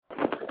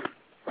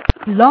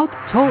Blog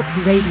Talk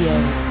Radio.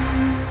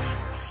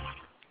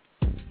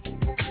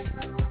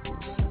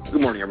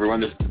 Good morning,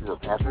 everyone. This is Stuart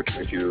Crawford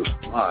coming to you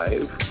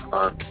live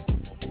on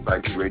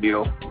IT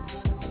Radio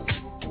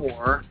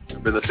for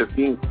November the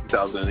 15th,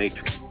 2008.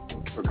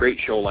 A great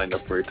show lined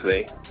up for you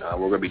today.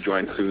 We're going to be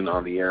joined soon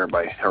on the air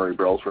by Harry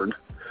Brelsford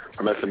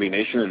from SMB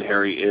Nation, and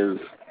Harry is,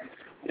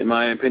 in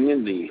my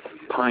opinion, the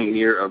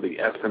pioneer of the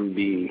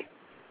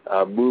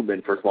SMB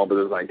movement for small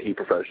business IT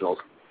professionals.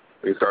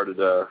 We started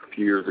a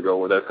few years ago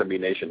with SMB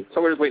Nation.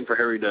 So we're just waiting for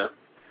Harry to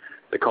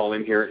call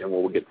in here, and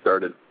we'll get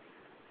started.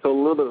 So a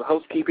little bit of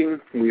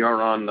housekeeping. We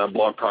are on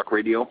Blog Talk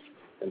Radio,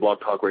 and Blog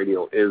Talk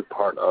Radio is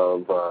part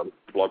of the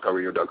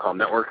blogtalkradio.com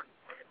network.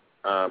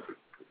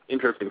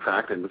 Interesting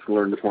fact, and just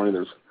learned this morning,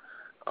 there's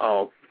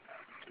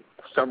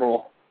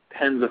several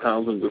tens of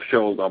thousands of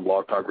shows on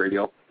Blog Talk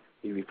Radio.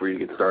 Easy for you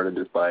to get started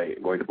just by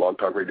going to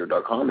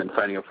blogtalkradio.com and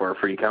signing up for a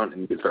free account,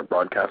 and you can start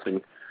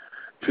broadcasting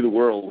to the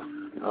world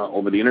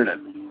over the Internet.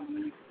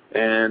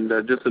 And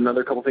just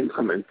another couple things,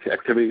 some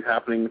activities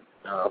happening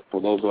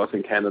for those of us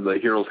in Canada. The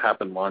Heroes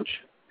Happen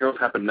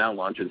Now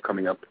launch is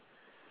coming up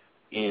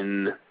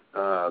in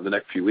the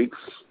next few weeks.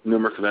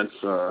 Numerous events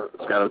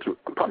scattered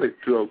probably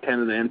throughout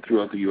Canada and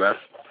throughout the U.S.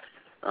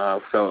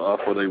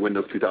 For the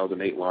Windows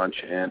 2008 launch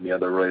and the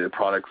other related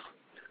products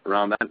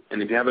around that.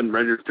 And if you haven't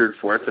registered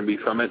for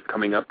SMB Summit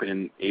coming up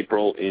in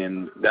April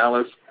in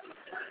Dallas,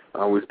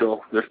 there's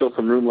still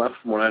some room left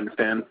from what I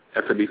understand,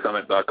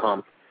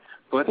 SMBSummit.com.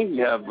 So I think we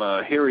have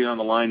Harry on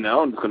the line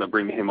now. I'm just going to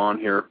bring him on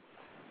here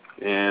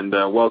and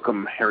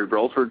welcome Harry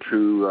Brelsford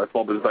to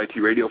Small Business IT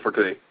Radio for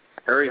today.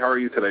 Harry, how are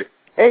you today?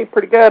 Hey,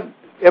 pretty good.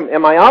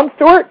 Am I on,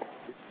 Stuart?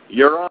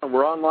 You're on.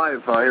 We're on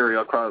live, Harry,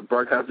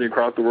 broadcasting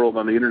across the world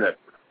on the Internet.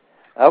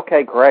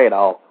 Okay, great.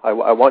 I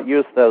won't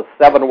use those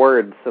 7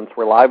 words since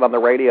we're live on the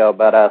radio.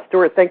 But,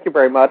 Stuart, thank you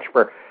very much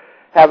for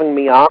having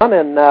me on,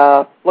 and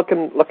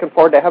looking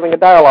forward to having a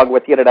dialogue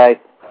with you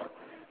today.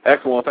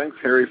 Excellent. Well, thanks,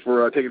 Harry,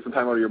 for taking some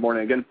time out of your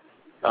morning again.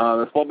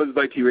 The Small Business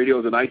IT Radio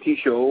is an IT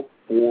show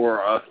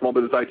for small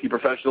business IT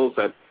professionals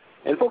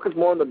and focus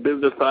more on the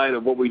business side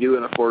of what we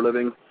do for a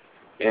living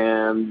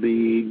and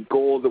the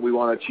goals that we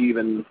want to achieve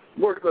and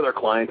work with our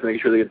clients to make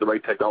sure they get the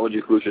right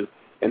technology solution.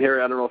 And Harry,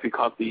 I don't know if you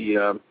caught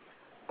the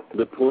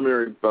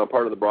preliminary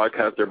part of the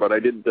broadcast there, but I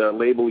did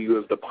label you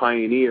as the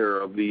pioneer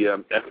of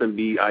the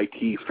SMB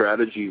IT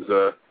strategies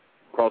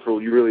across the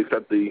world. You really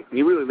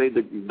laid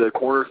the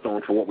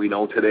cornerstone for what we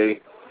know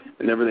today.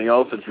 And everything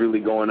else that's really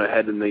going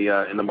ahead in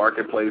the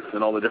marketplace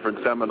and all the different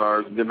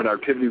seminars, different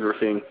activities we're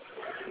seeing.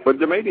 But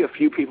there may be a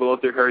few people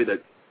out there, Harry,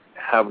 that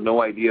have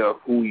no idea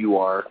who you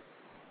are.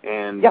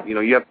 And yep.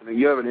 You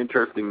have an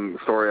interesting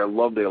story. I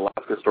love the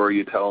Alaska story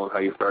you tell and how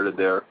you started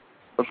there.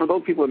 But for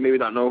those people that may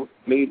not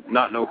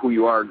know who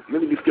you are,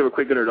 maybe just give a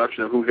quick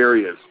introduction of who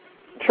Harry is.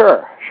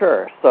 Sure.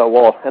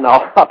 So, and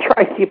I'll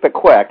try and keep it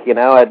quick.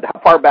 How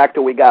far back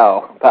do we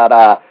go? But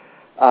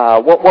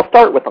we'll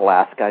start with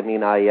Alaska. I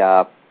mean,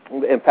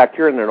 in fact,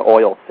 you're in an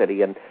oil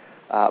city, and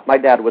my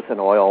dad was in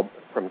oil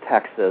from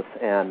Texas,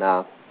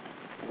 and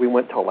we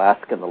went to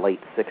Alaska in the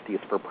late 60s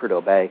for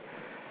Prudhoe Bay.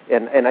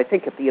 And I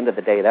think at the end of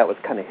the day, that was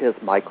kind of his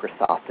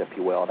Microsoft, if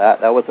you will.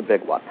 That was a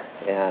big one.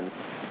 And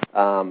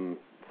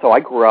so I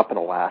grew up in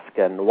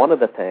Alaska, and one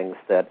of the things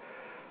that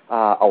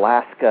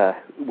Alaska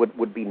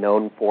would be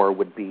known for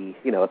would be,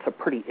 it's a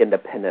pretty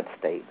independent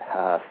state,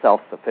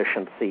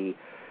 self-sufficiency,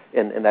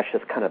 and that's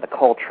just kind of the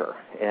culture.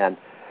 And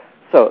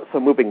So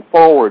moving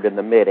forward in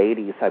the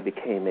mid-'80s, I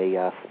became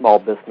a small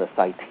business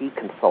IT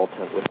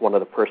consultant with one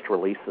of the first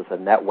releases of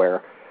NetWare,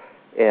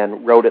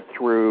 and wrote it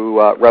through,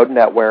 wrote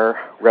NetWare,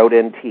 wrote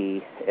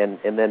NT, and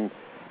then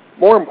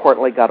more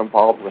importantly got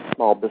involved with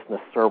Small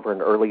Business Server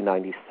in early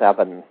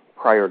 '97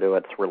 prior to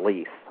its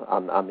release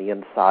on the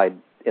inside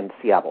in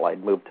Seattle.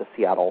 I'd moved to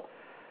Seattle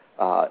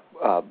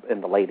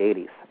in the late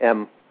 '80s.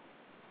 And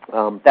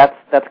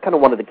that's kind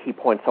of one of the key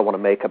points I want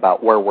to make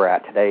about where we're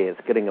at today is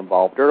getting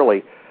involved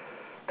early.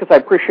 Because I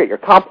appreciate your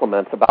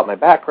compliments about my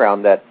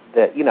background that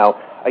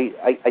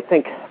I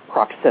think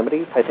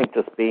proximity, I think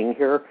just being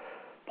here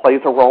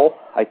plays a role.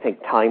 I think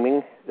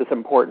timing is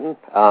important.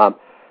 I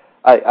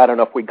don't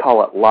know if we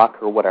call it luck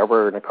or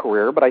whatever in a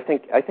career, but I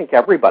think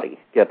everybody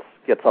gets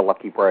a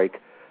lucky break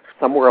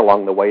somewhere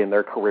along the way in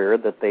their career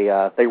that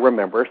they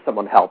remember,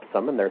 someone helps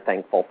them, and they're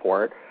thankful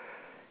for it.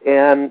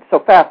 And so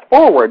fast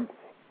forward,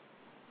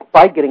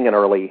 by getting in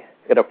early,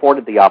 it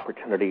afforded the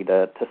opportunity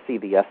to see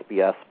the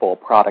SBS full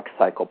product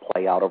cycle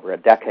play out over a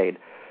decade,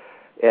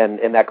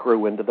 and that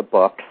grew into the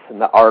books and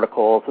the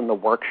articles and the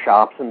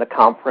workshops and the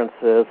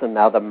conferences and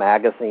now the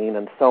magazine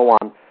and so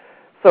on.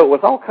 So it was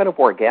all kind of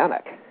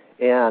organic.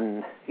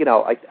 And,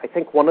 I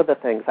think one of the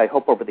things I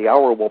hope over the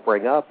hour we'll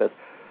bring up is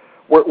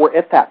we're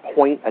at that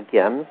point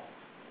again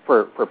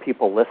for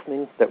people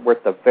listening that we're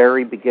at the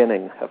very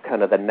beginning of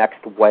kind of the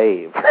next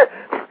wave.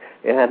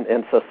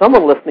 And so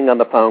someone listening on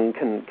the phone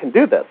can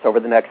do this over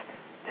the next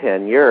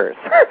 10 years.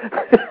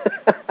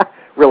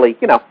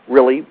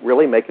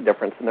 really make a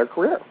difference in their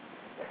career.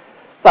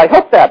 So I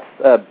hope that's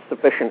a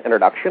sufficient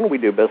introduction. We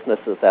do business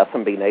as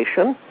SMB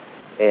Nation,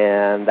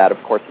 And that,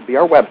 of course, would be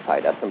our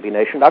website,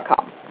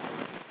 smbnation.com.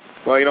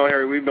 Well,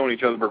 Harry, we've known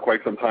each other for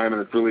quite some time,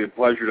 and it's really a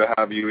pleasure to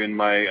have you in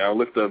my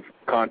list of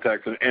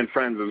contacts and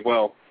friends as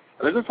well.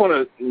 And I just want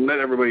to let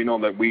everybody know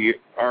that we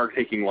are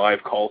taking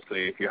live calls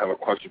today. If you have a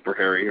question for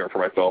Harry or for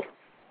myself,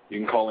 you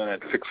can call in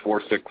at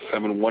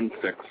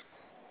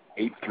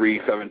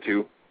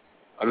 646-716-8372.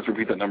 I'll just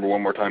repeat that number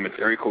one more time. It's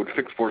area code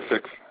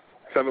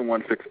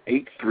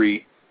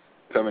 646-716-8372.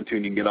 And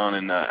you can get on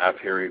and ask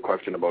Harry a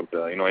question about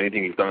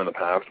anything he's done in the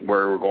past,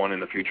 where we're going in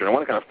the future. And I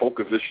want to kind of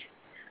focus this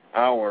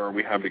hour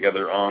we have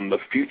together on the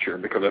future,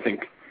 because I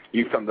think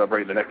you summed up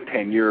right. The next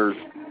 10 years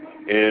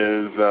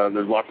is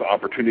there's lots of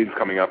opportunities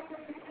coming up,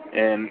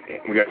 and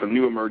we got some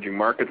new emerging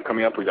markets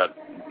coming up. We got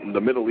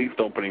the Middle East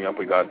opening up.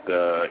 We got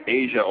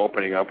Asia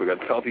opening up. We got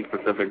Southeast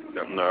Pacific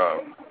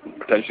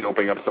potentially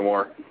opening up some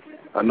more.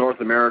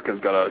 North America's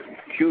got a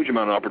huge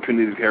amount of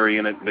opportunities, Harry,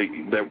 in it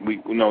that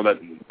we know that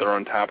they're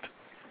untapped.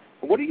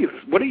 What are you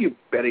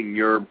betting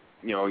your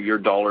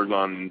dollars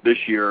on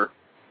this year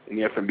in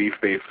the SMB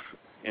space?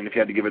 And if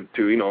you had to give it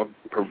to,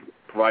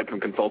 provide some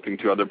consulting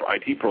to other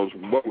IT pros,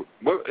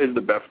 what is the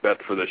best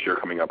bet for this year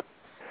coming up?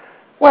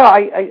 Well,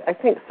 I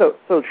think so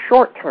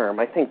short term,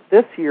 I think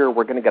this year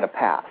we're going to get a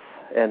pass.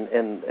 And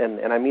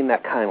I mean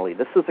that kindly.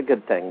 This is a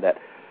good thing that,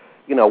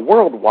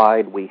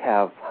 worldwide we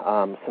have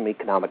some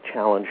economic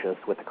challenges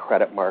with the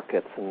credit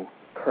markets and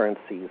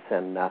currencies.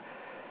 And,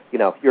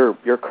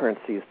 your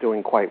currency is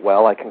doing quite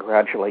well. I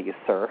congratulate you,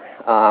 sir.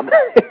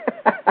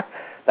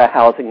 The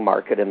housing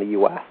market in the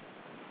U.S.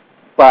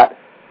 But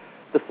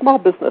the small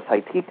business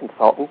IT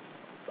consultant,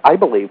 I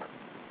believe,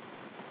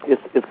 is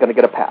going to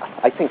get a pass.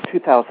 I think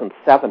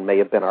 2007 may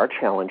have been our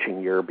challenging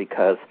year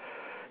because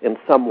in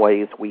some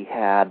ways we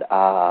had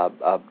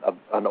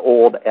an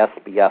old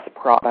SBS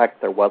product.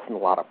 There wasn't a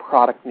lot of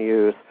product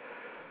news.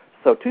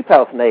 So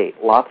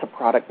 2008, lots of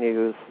product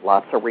news,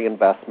 lots of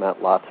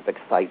reinvestment, lots of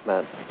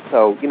excitement.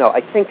 So,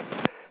 I think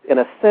in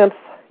a sense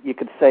you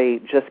could say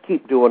just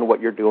keep doing what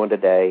you're doing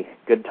today.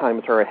 Good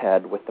times are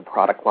ahead with the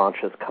product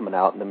launches coming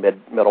out in the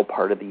middle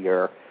part of the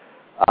year.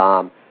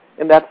 And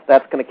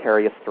that's going to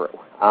carry us through.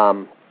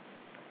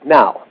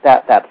 Now,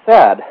 that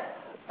said,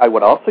 I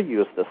would also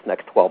use this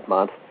next 12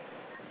 months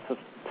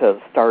to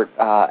start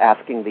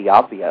asking the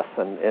obvious,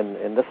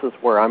 and this is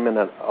where I'm in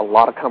a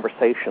lot of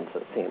conversations,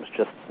 it seems,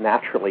 just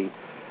naturally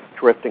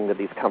drifting to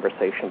these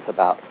conversations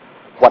about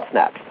what's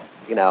next.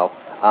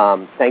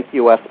 Thank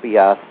you,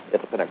 SBS.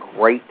 It's been a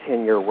great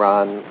 10-year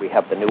run. We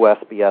have the new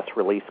SBS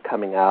release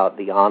coming out,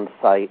 the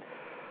on-site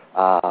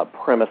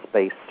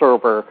premise-based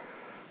server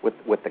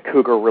with the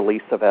Cougar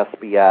release of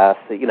SBS.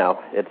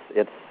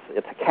 It's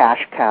a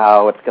cash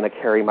cow. It's going to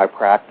carry my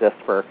practice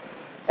for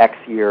X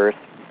years.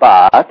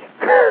 But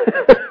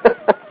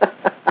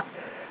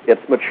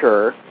it's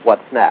mature.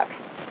 What's next?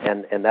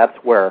 And that's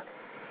where,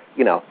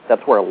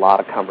 that's where a lot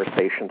of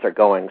conversations are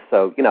going.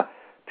 So,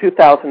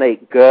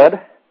 2008, good,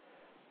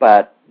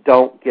 but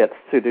don't get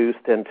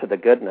seduced into the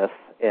goodness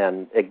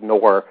and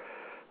ignore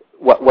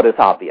what is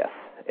obvious.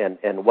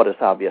 And what is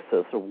obvious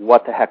is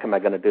what the heck am I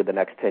going to do the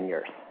next 10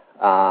 years?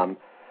 And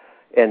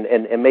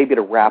maybe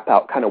to wrap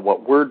out kind of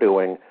what we're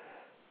doing,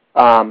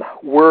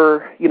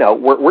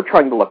 we're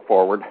trying to look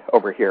forward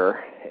over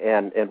here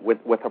and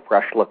with a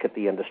fresh look at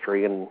the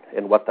industry and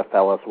what the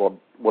fellows will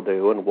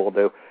do and will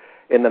do.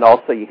 And then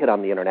also you hit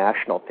on the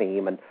international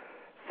theme. And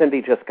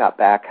Cindy just got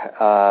back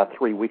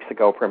 3 weeks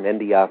ago from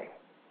India,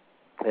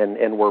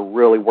 and we're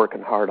really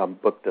working hard on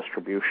book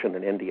distribution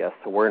in India.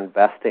 So we're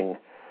investing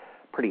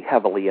pretty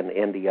heavily in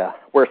India.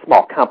 We're a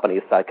small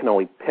company, so I can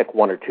only pick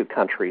one or two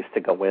countries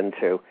to go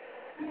into.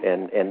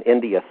 And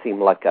India seemed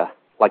like a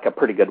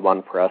pretty good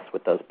one for us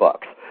with those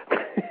books.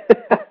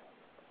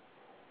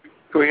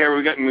 So here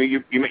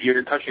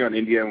you're touching on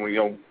India, and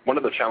one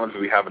of the challenges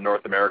we have in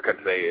North America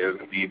today is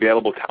the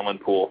available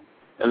talent pool,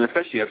 and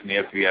especially in the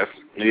SBS,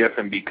 the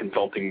SMB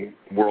consulting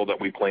world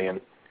that we play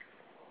in.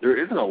 There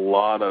isn't a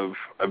lot of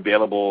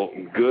available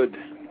good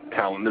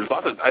talent.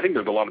 I think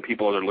there's a lot of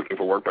people that are looking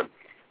for work, but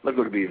let's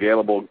look at the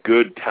available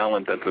good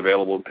talent that's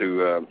available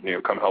to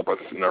come help us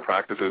in our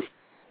practices.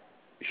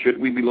 Should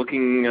we be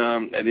looking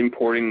at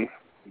importing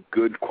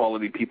good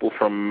quality people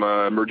from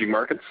emerging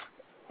markets?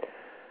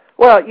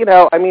 Well,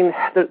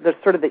 there's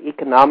sort of the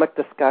economic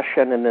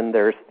discussion, and then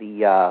there's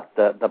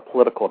the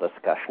political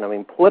discussion. I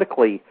mean,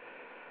 politically,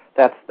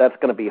 that's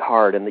going to be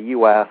hard. In the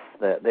U.S.,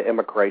 the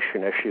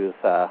immigration issue is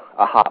a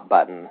hot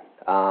button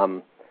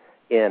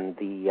in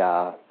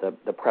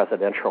the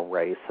presidential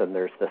race, and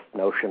there's this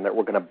notion that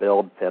we're going to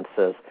build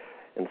fences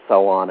and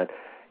so on. And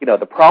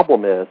the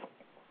problem is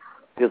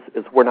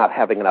we're not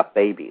having enough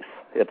babies.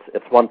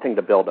 It's one thing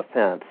to build a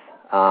fence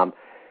and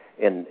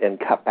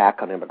cut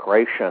back on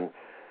immigration,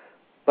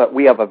 but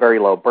we have a very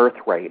low birth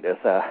rate as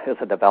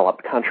a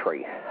developed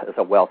country, as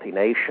a wealthy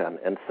nation,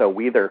 and so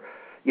we either,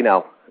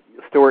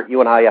 Stuart, you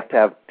and I have to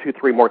have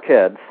 2-3 more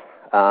kids.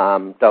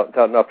 Don't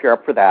know if you're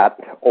up for that,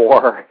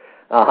 or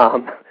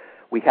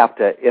we have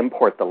to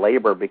import the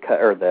labor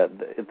or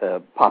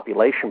the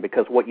population,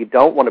 because what you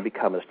don't want to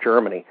become is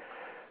Germany.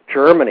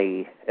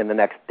 Germany in the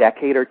next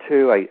decade or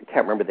two, I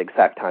can't remember the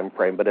exact time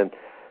frame, but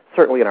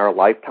certainly in our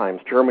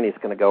lifetimes, Germany is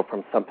going to go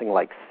from something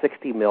like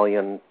 60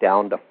 million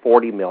down to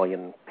 40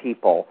 million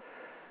people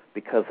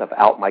because of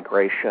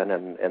out-migration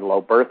and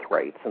low birth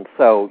rates. And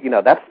so,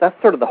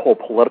 that's sort of the whole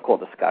political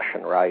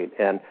discussion, right?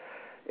 And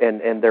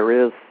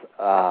there is,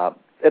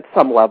 at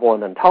some level,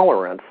 an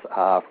intolerance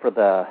for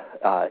the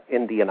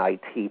Indian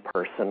IT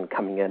person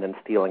coming in and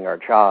stealing our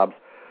jobs.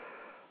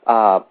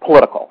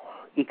 Political.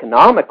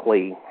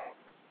 Economically,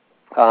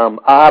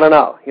 I don't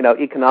know.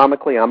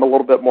 Economically, I'm a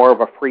little bit more of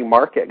a free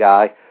market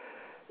guy,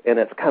 and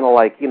it's kind of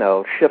like,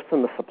 shifts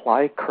in the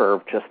supply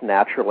curve just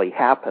naturally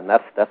happen.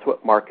 That's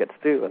what markets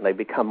do, and they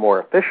become more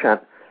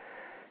efficient.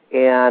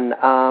 And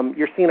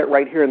you're seeing it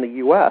right here in the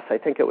U.S. I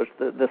think it was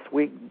this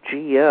week,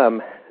 GM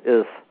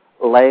is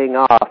laying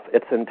off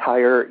its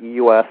entire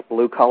U.S.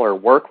 blue-collar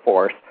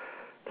workforce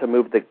to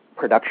move the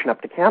production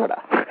up to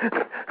Canada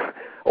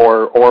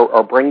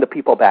or bring the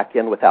people back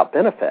in without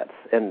benefits.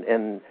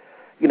 And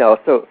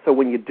so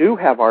when you do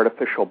have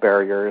artificial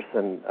barriers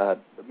and a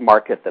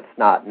market that's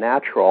not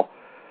natural,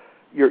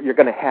 you're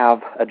going to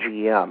have a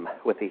GM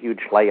with a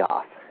huge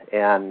layoff.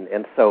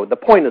 And so the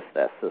point is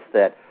this, is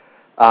that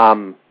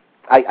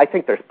I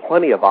think there's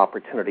plenty of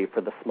opportunity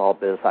for the small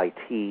biz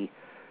IT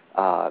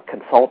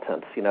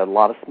consultants. A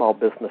lot of small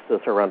businesses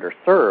are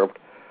underserved.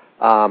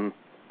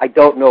 I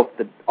don't know if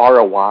the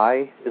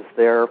ROI is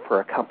there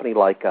for a company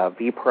like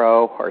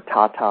Vipro or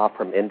Tata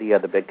from India,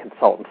 the big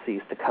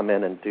consultancies, to come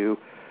in and do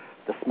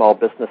the small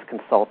business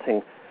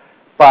consulting.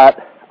 But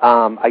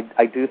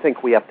I do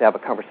think we have to have a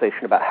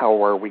conversation about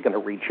how are we going to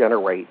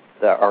regenerate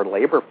our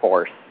labor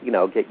force,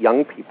 get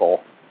young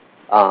people,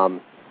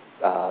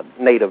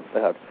 native,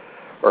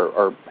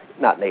 or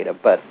not native,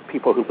 but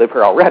people who live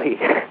here already,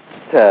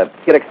 to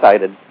get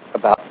excited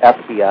about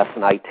SBS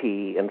and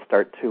IT and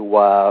start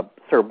to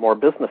serve more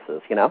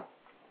businesses, Well,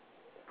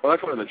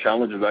 that's one of the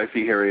challenges I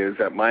see here is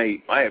that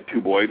I have two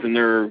boys, and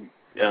they're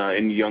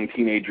in young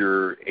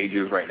teenager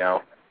ages right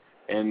now.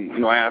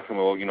 And, I asked them,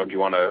 well, do you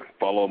want to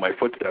follow my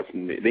footsteps?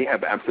 And they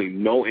have absolutely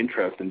no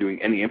interest in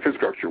doing any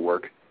infrastructure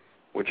work,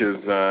 which is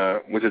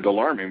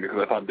alarming, because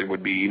I thought they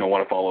would be,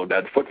 want to follow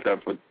Dad's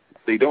footsteps, but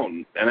they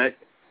don't. And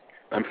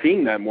I'm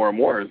seeing that more and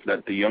more, is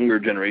that the younger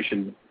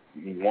generation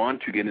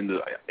want to get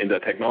into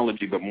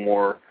technology, but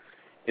more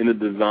in the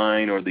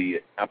design or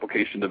the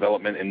application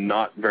development, and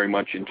not very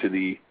much into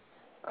the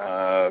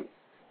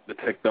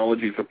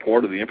technology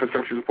support or the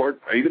infrastructure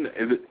support.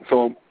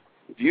 So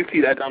do you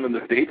see that down in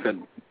the States, that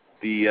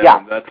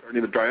that's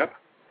starting to dry up?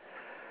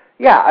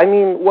 Yeah, I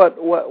mean,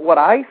 what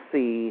I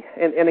see,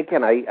 and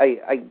again,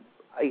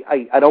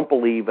 I don't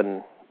believe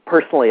in,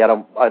 personally, I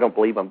don't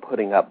believe in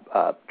putting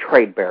up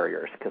trade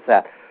barriers, because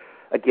that,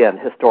 again,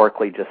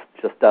 historically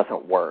just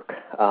doesn't work.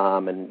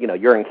 And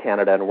you're in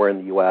Canada and we're in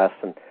the U.S.,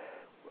 and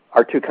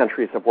our two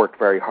countries have worked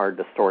very hard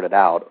to sort it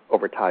out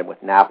over time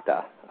with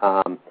NAFTA.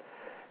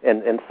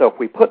 And so if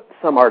we put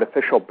some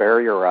artificial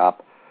barrier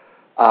up,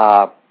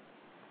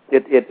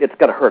 it's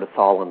going to hurt us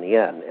all in the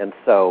end. And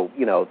so,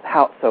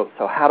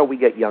 how do we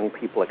get young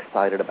people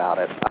excited about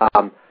it?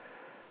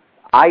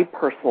 I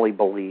personally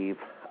believe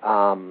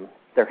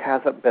there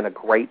hasn't been a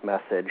great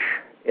message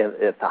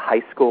at the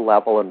high school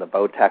level and the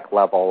VOTEC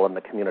level and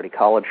the community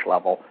college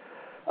level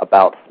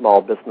about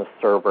small business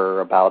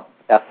server, about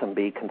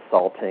SMB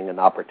consulting and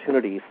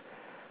opportunities.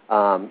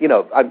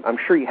 I'm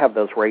sure you have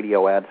those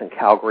radio ads in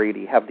Calgary. Do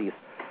you have these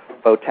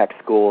VOTEC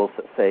schools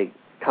that say,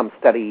 come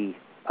study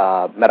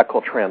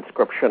medical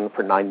transcription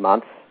for 9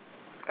 months?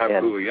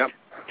 Absolutely, and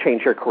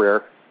change your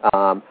career.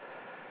 And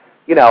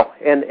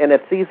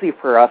it's easy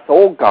for us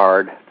old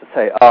guard to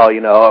say,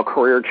 a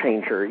career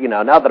changer.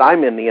 Now that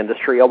I'm in the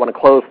industry, I want to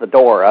close the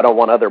door. I don't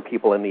want other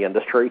people in the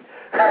industry.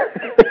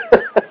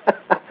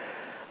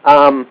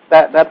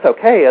 That's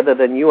okay, other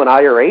than you and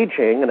I are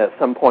aging, and at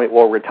some point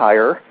we'll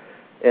retire,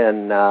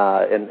 and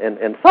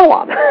so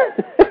on.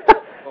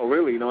 Oh,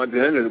 really? At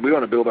the end of it, we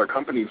want to build our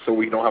company so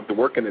we don't have to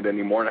work in it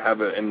anymore, and have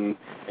it and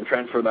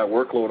transfer that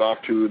workload off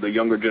to the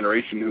younger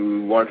generation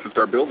who wants to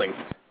start building.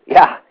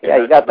 Yeah,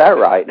 you got that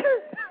right.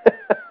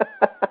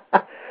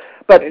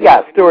 But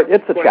Stuart,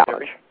 it's a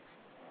challenge.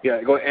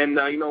 Yeah, go. And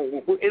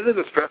is it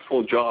a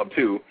stressful job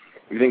too?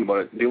 If you think about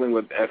it, dealing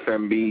with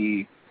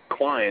SMB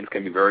clients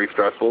can be very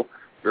stressful.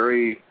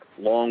 Very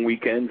long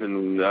weekends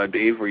and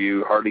days where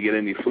you hardly get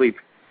any sleep.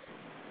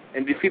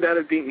 And do you see that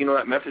as being,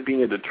 that message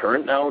being a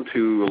deterrent now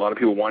to a lot of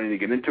people wanting to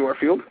get into our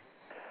field?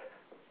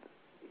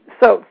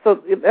 So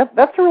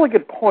that's a really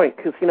good point,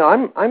 because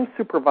I'm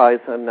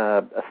supervising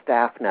a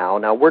staff now.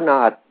 Now we're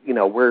not,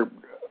 we're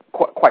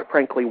quite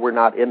frankly, we're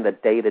not in the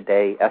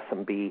day-to-day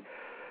SMB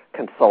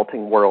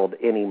consulting world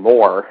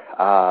anymore.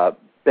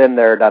 Been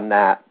there, done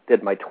that,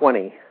 did my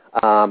 20,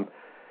 and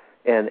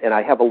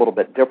I have a little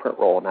bit different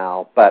role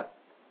now, but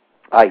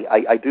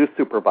I do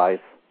supervise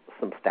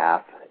some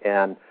staff,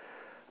 and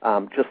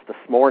just this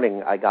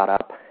morning I got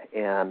up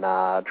and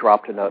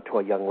dropped a note to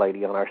a young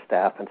lady on our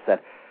staff and said,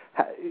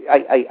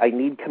 I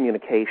need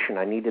communication.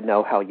 I need to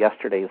know how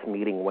yesterday's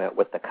meeting went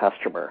with the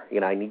customer.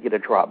 I need you to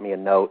drop me a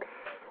note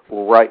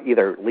right,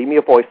 either leave me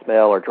a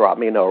voicemail or drop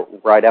me a note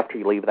right after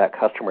you leave that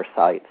customer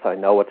site so I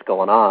know what's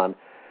going on.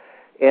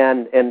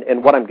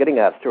 And what I'm getting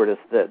at, Stuart, is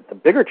that the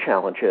bigger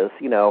challenge is,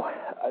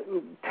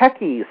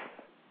 techies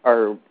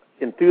are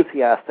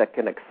enthusiastic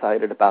and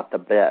excited about the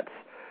bits.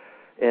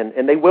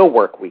 And they will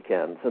work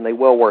weekends, and they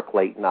will work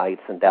late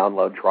nights and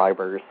download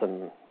drivers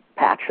and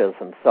patches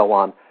and so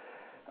on.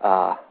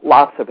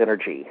 Lots of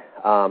energy.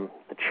 The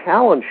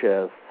challenge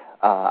is,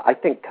 I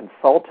think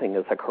consulting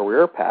as a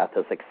career path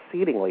is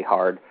exceedingly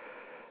hard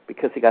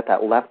because you got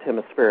that left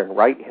hemisphere and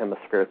right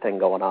hemisphere thing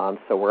going on.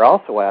 So we're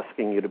also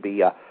asking you to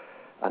be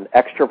an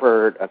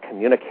extrovert, a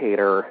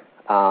communicator,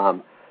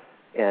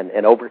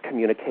 and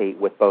over-communicate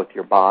with both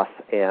your boss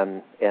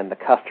and the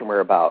customer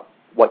about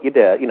what you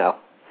did.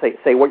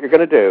 Say what you're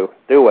going to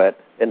do it,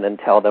 and then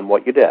tell them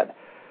what you did.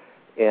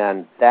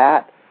 And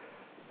that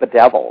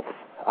bedevils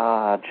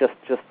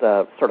just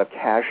a sort of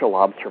casual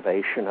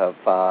observation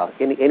of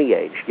any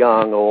age,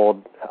 young,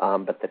 old,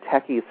 but the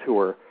techies who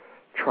are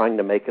trying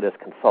to make it as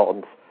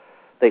consultants,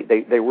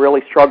 they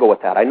really struggle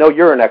with that. I know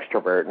you're an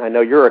extrovert, and I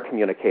know you're a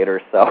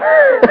communicator, so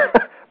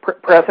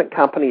present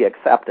company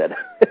accepted.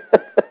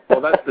 Well,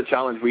 that's the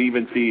challenge we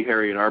even see,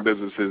 Harry, in our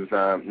businesses.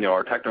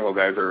 Our technical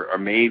guys are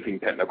amazing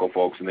technical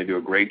folks, and they do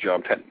a great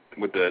job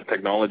with the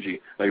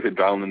technology, like I said,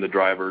 dialing in the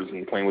drivers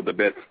and playing with the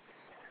bits.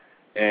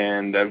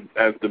 And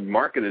as the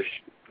market is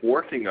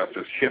forcing us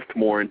to shift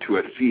more into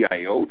a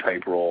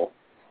CIO-type role,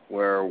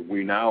 where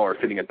we now are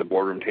sitting at the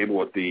boardroom table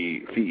with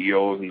the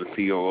CEOs and the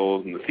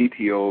COOs and the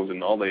CTOs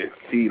and all the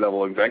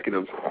C-level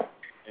executives,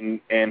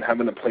 and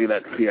having to play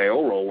that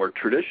CIO role, where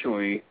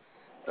traditionally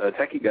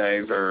techie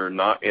guys are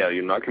not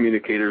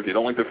communicators. They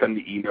don't like to send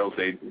the emails.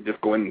 They just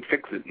go in and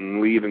fix it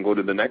and leave and go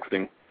to the next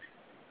thing.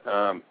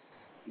 That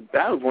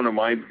was one of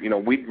my,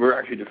 we're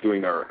actually just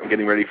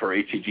getting ready for our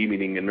HEG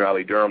meeting in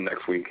Raleigh-Durham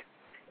next week.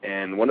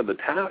 And one of the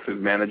tasks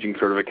is managing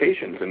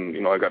certifications.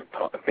 And, I got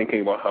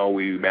thinking about how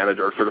we manage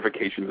our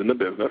certifications in the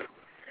business.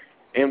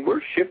 And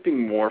we're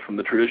shifting more from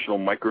the traditional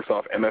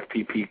Microsoft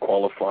MFPP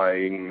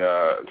qualifying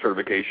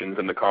certifications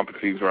and the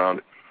competencies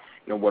around,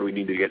 what do we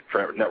need to get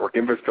for network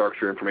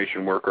infrastructure,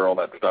 information worker, all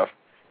that stuff,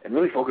 and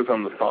really focus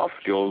on the soft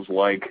skills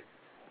like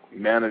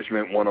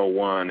management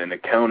 101 and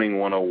accounting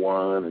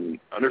 101 and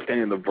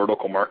understanding the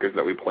vertical markets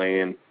that we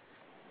play in.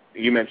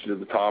 You mentioned at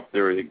the top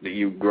there that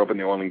you grew up in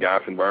the oil and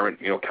gas environment.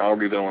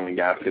 Calgary's an oil and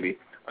gas city.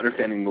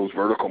 Understanding those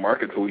vertical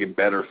markets so we can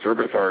better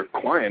service our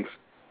clients.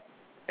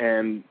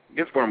 And I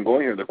guess where I'm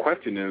going here, the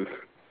question is,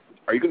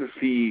 are you going to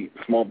see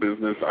small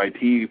business,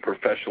 IT,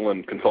 professional,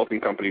 and consulting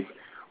companies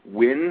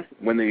win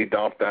when they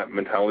adopt that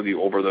mentality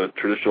over the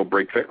traditional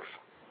break-fix?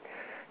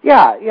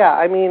 Yeah.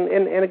 I mean,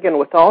 and again,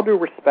 with all due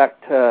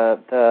respect to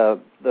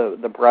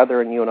the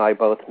brethren you and I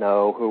both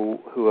know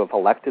who have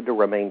elected to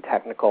remain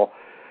technical,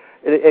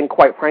 and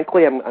quite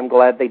frankly, I'm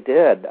glad they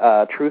did.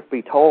 Truth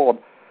be told,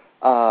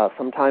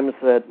 sometimes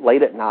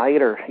late at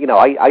night, or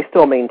I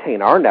still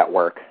maintain our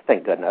network,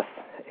 thank goodness,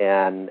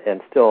 and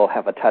still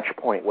have a touch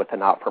point with a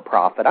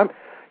not-for-profit.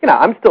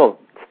 I'm still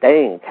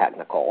staying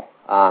technical,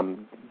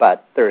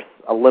 but there's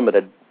a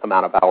limited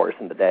amount of hours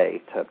in the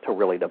day to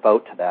really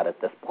devote to that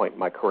at this point in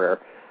my career.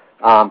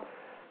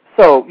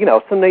 So,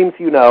 some names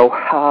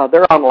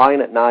they're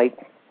online at night.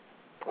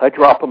 I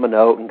drop them a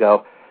note and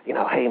go,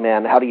 hey,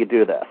 man, how do you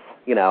do this?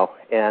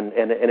 And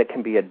it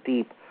can be a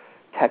deep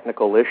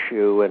technical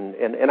issue,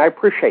 and I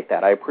appreciate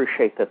that. I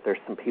appreciate that there's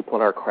some people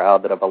in our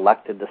crowd that have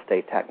elected to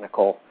stay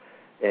technical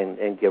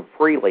and give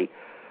freely.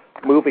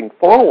 Moving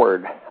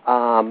forward,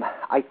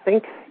 I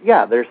think,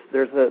 there's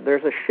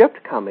a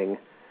shift coming.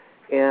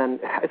 And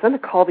I was on a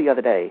call the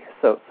other day,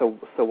 so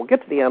we'll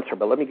get to the answer,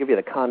 but let me give you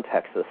the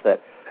context. Is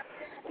that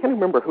I can't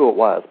remember who it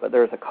was, but there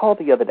was a call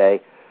the other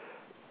day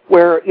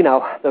where,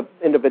 the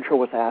individual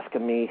was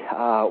asking me,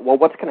 well,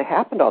 what's going to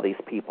happen to all these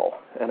people?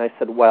 And I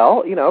said,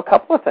 well, a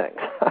couple of things.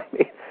 I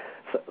mean,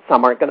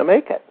 some aren't going to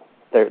make it.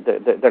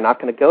 They're not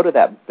going to go to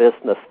that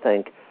business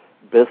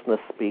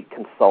speak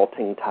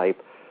consulting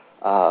type,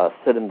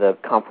 sit in the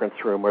conference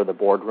room or the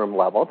boardroom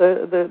level.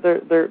 They're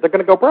going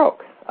to go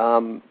broke.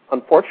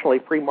 Unfortunately,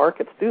 free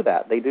markets do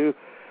that.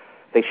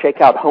 They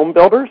shake out home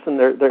builders, and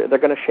they're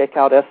going to shake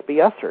out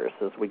SBSers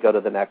as we go to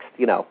the next,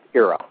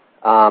 era.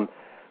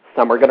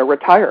 Some are going to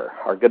retire.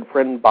 Our good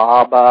friend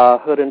Bob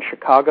Hood in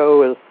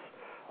Chicago is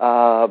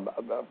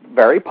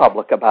very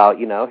public about,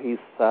 he's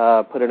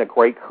put in a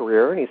great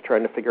career, and he's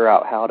trying to figure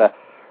out how to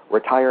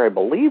retire, I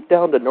believe,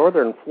 down to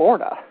northern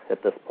Florida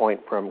at this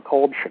point from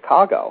cold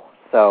Chicago.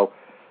 So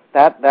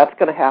that's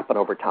going to happen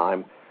over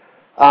time.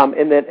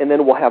 And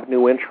then we'll have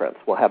new entrants.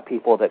 We'll have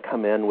people that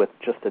come in with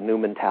just a new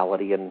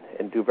mentality and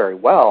do very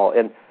well.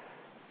 And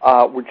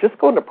we're just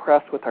going to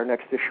press with our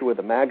next issue of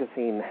the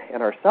magazine,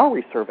 and our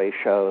salary survey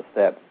shows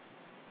that,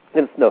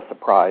 and it's no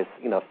surprise,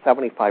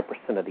 75%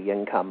 of the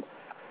income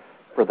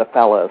for the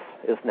fellas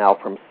is now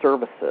from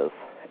services,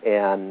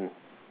 and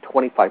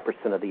 25%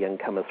 of the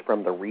income is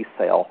from the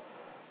resale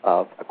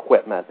of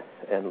equipment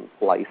and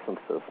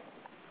licenses.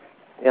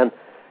 And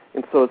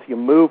And so as you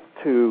move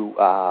to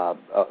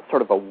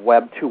sort of a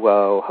Web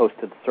 2.0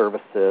 hosted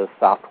services,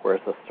 software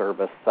as a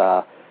service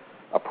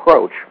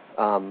approach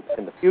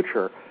in the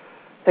future,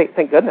 thank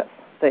goodness.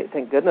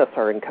 Thank goodness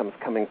our income's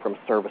coming from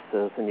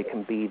services, and you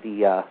can be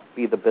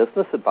the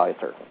business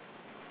advisor.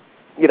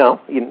 You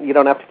know, you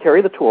don't have to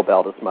carry the tool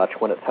belt as much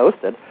when it's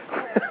hosted.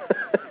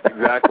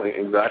 Exactly.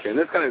 And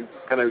this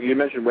kind of you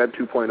mentioned Web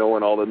 2.0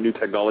 and all the new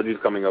technologies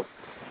coming up.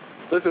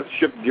 Let's just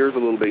shift gears a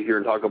little bit here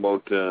and talk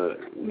about the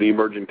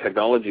emerging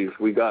technologies.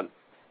 We got,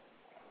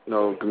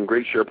 some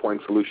great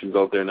SharePoint solutions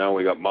out there now.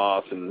 We got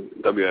MOS and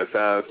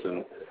WFS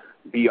and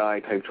BI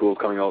type tools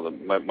coming out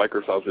that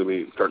Microsoft's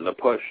really starting to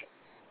push.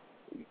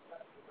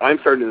 I'm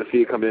starting to see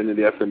it come into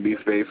the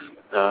SMB space.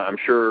 I'm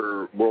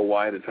sure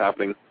worldwide it's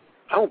happening.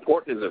 How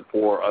important is it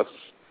for us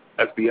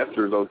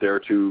SBSers out there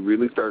to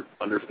really start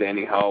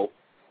understanding how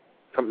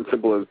something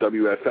simple as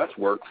WFS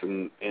works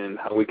and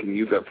how we can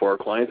use that for our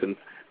clients, and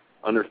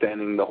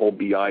understanding the whole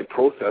BI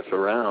process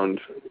around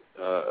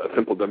a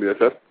simple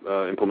WFS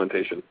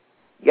implementation?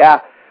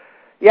 Yeah,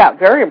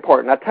 very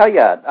important. I tell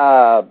you,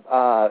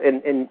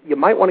 and you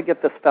might want to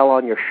get this fellow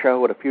on your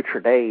show at a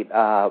future date.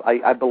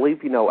 I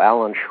believe you know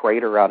Alan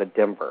Schrader out of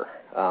Denver,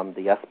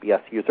 the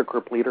SBS user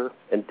group leader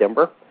in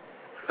Denver.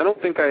 I don't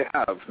think I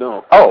have,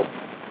 no. Oh,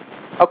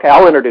 okay,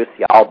 I'll introduce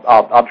you.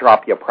 I'll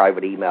drop you a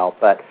private email.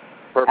 But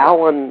perfect.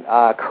 Alan,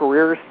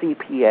 career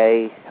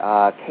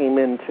CPA, came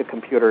into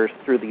computers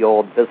through the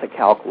old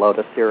VisiCalc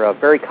Lotus era.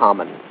 Very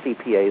common.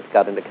 CPAs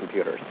got into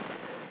computers.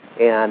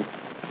 And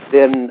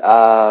then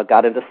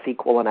got into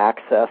SQL and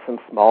Access and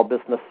small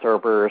business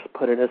servers,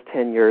 put in his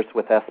 10 years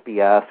with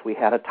SBS. We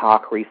had a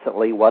talk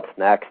recently, what's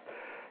next?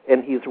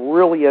 And he's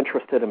really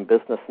interested in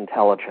business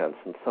intelligence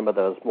and some of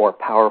those more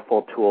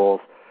powerful tools.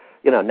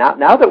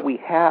 Now that we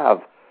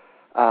have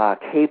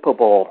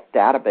capable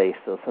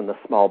databases in the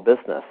small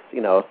business,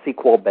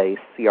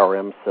 SQL-based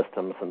CRM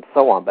systems and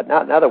so on, but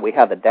now that we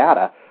have the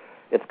data,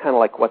 it's kind of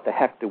like, what the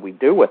heck do we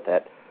do with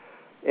it?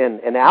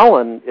 And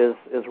Alan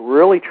is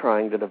really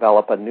trying to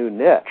develop a new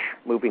niche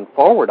moving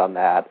forward on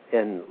that.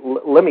 And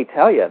let me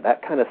tell you,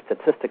 that kind of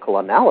statistical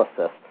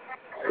analysis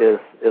is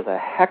a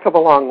heck of a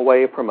long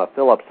way from a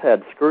Phillips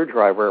head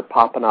screwdriver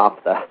popping off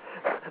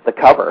the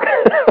cover.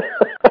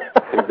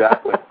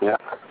 Exactly, yeah.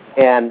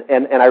 And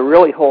I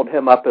really hold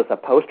him up as a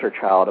poster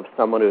child of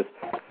someone who's,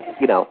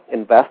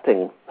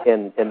 investing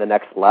in the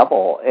next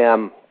level.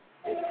 And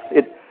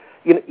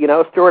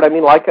Stuart, I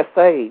mean, like I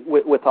say,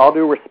 with all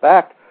due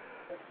respect,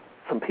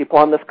 some people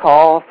on this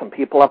call, some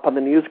people up on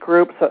the news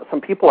group, some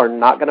people are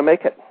not going to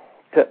make it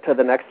to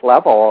the next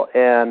level.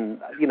 And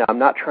I'm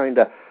not trying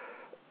to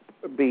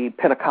be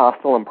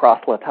Pentecostal and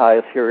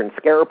proselytize here and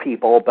scare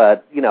people,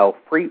 but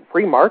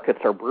free markets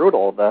are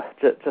brutal.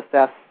 Just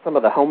ask some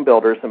of the home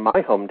builders in my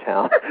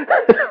hometown.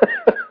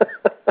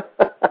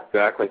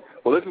 Exactly.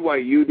 Well, this is why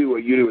you do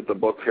what you do with the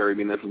books, Harry. I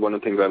mean, this is one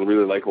of the things I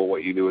really like about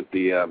what you do with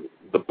the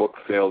book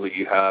sales that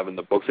you have and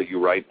the books that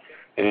you write,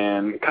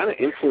 and kind of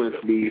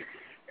influenced me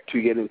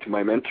to get into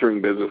my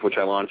mentoring business, which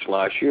I launched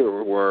last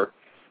year,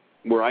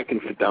 where I can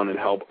sit down and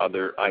help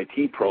other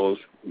IT pros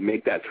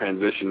make that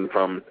transition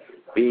from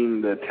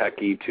being the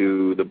techie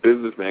to the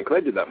businessman, because I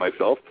did that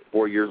myself.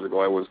 4 years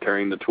ago, I was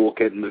carrying the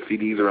toolkit and the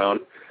CDs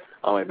around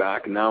on my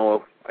back, and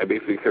now I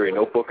basically carry a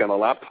notebook and a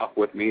laptop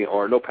with me,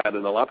 or a notepad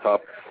and a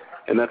laptop,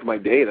 and that's my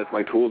day. That's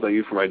my tools I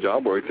use for my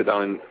job, where I sit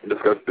down and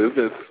discuss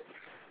business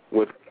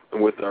with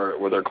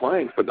our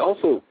clients, but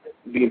also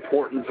the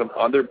importance of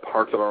other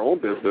parts of our own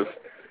business.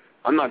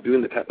 I'm not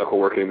doing the technical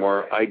work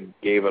anymore. I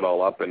gave it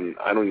all up, and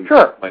I don't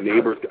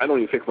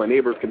even fix my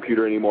neighbor's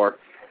computer anymore.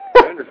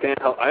 I understand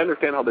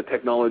how the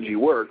technology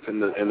works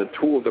and the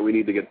tools that we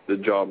need to get the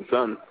job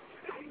done,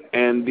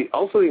 and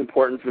also the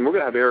importance. And we're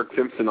going to have Eric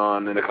Simpson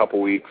on in a couple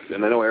weeks,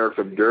 and I know Eric's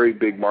a very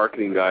big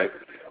marketing guy.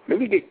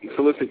 Maybe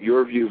solicit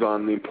your views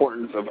on the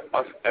importance of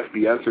us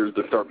SBSers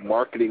to start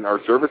marketing our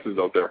services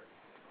out there.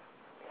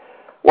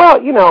 Well,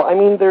 I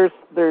mean, there's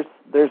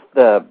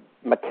the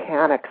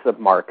mechanics of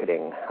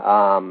marketing,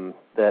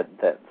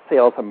 that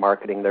sales and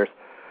marketing. There's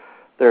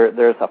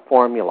a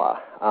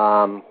formula.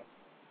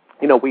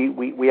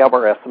 We have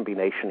our SMB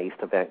Nation East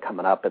event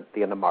coming up at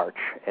the end of March,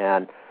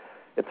 and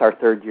it's our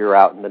third year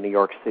out in the New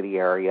York City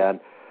area, and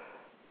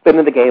been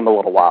in the game a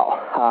little while.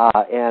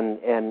 And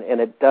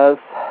it does,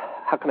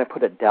 how can I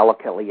put it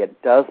delicately, it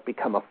does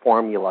become a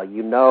formula.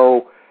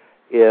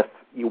 If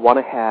you want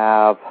to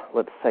have,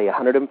 let's say,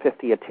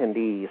 150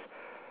 attendees,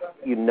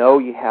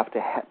 you have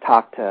to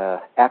talk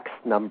to X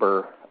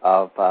number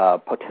of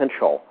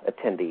potential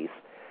attendees,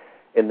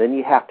 and then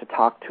you have to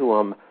talk to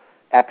them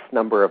X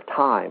number of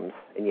times,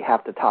 and you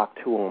have to talk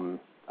to them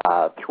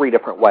 3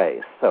 different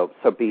ways. So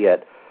be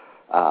it,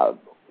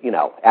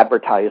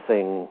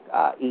 advertising,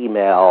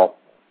 email,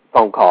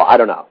 phone call. I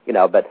don't know,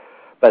 but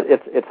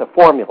it's a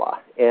formula,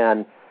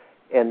 and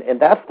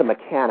that's the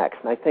mechanics.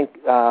 And I think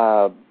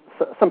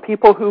some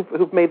people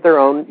who've made their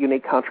own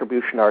unique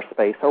contribution to our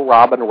space, so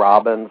Robin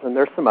Robbins, and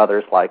there's some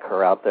others like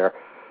her out there,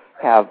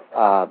 have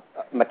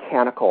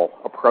mechanical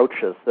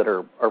approaches that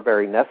are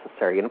very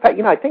necessary. And in fact,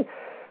 I think,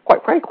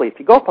 quite frankly, if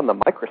you go up on the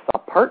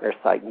Microsoft partner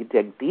site and you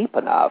dig deep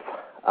enough,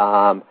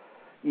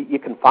 you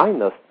can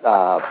find those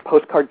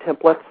postcard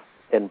templates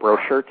and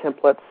brochure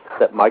templates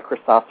that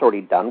Microsoft's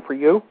already done for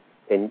you,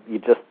 and you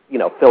just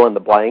fill in the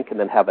blank and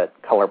then have it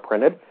color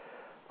printed.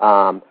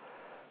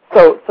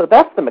 So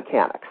that's the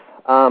mechanics,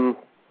 and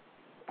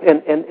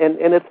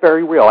it's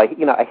very real. I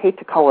hate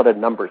to call it a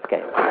numbers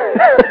game,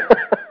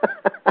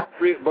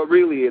 but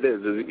really it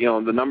is.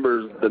 The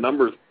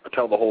numbers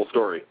tell the whole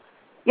story.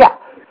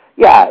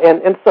 Yeah,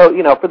 and so,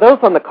 for those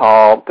on the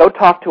call, go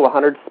talk to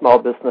 100 small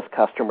business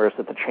customers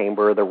at the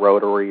Chamber, the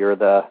Rotary, or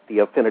the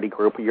affinity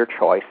group of your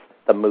choice,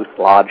 the Moose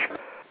Lodge.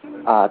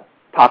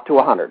 Talk to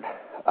 100.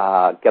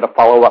 Get a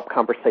follow-up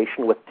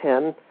conversation with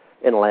 10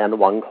 and land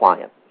one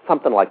client,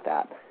 something like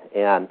that.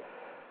 And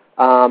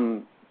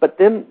but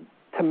then,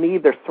 to me,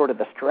 there's sort of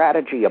the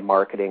strategy of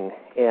marketing,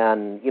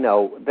 and,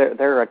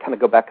 there I kind of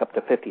go back up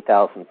to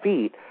 50,000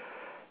 feet,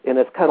 and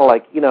it's kind of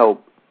like,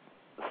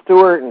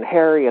 Stuart and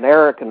Harry and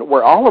Eric, and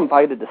we're all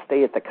invited to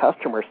stay at the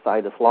customer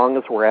side as long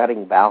as we're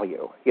adding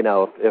value.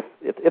 If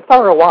it's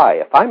ROI.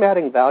 If I'm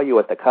adding value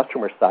at the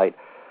customer side,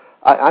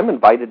 I'm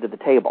invited to the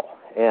table.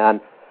 And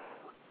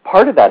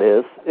part of that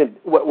is,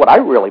 what I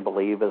really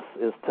believe is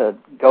to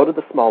go to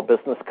the small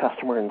business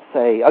customer and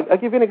say, I'll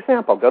give you an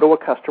example. Go to a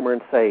customer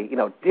and say,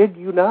 did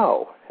you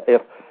know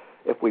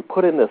if we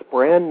put in this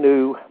brand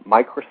new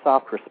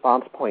Microsoft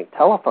Response Point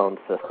telephone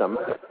system,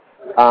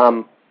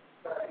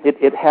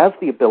 it has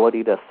the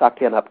ability to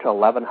suck in up to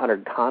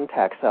 1,100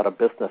 contacts out of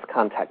Business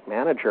Contact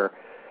Manager,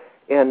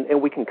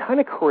 and we can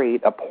kind of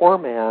create a poor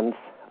man's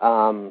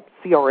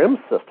CRM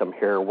system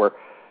here where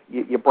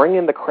you bring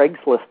in the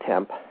Craigslist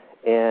temp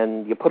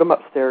and you put them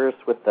upstairs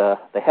with the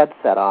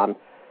headset on,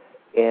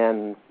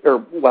 let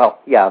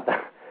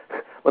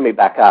me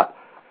back up.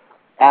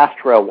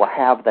 Astra will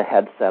have the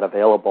headset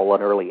available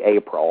in early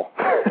April.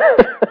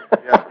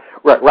 Yeah.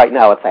 Right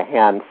now it's a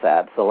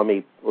handset, so let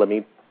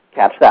me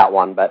catch that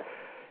one, but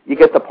you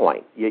get the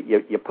point.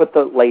 You put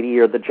the lady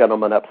or the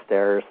gentleman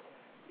upstairs.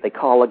 They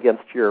call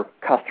against your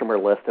customer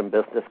list and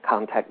Business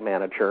Contact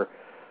Manager.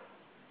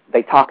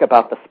 They talk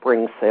about the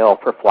spring sale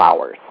for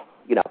flowers.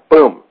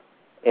 Boom.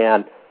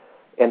 And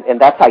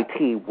that's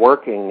IT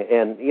working.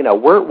 And,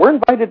 we're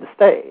invited to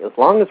stay as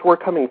long as we're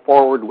coming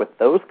forward with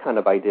those kind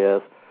of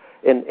ideas.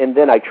 And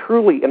then I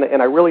truly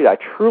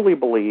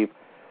believe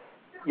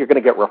you're going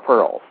to get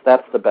referrals.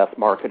 That's the best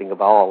marketing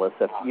of all, is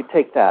if you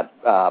take that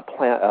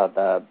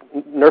the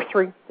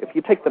nursery, if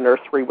you take the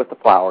nursery with the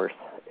flowers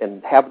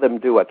and have them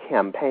do a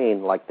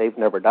campaign like they've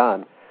never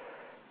done,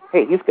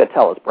 hey, he's going to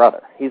tell his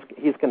brother. He's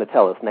going to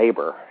tell his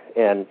neighbor.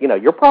 And,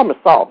 your problem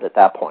is solved at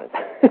that point.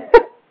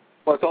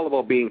 Well, it's all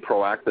about being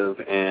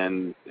proactive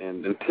and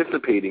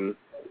anticipating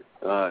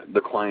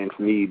the client's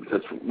needs.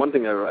 That's one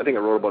thing I think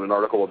I wrote about an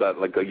article about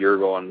like a year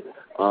ago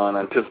on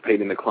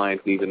anticipating the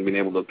client's needs and being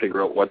able to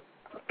figure out what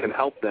can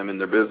help them in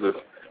their business.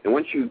 And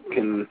once you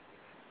can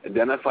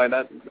identify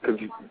that, because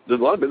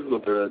there's a lot of businesses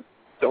out there that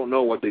don't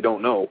know what they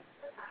don't know,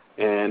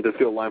 and to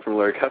steal a line from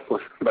Larry Kessler,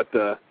 but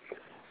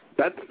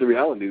that's the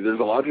reality. There's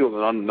a lot of people that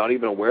are not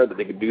even aware that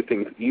they can do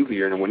things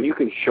easier, and when you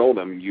can show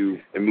them, you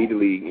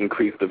immediately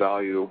increase the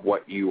value of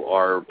what you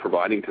are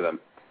providing to them.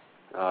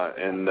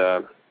 And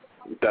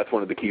that's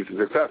one of the keys to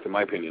success, in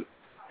my opinion.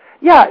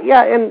 Yeah,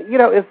 and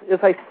as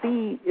I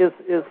see as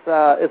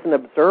an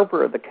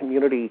observer of the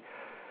community,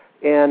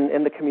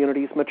 and the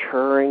community's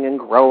maturing and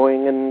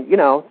growing, and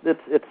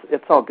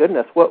it's all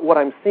goodness. What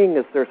I'm seeing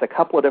is there's a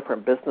couple of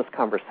different business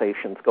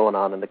conversations going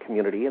on in the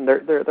community, and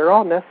they're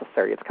all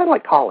necessary. It's kind of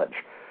like college.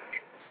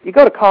 You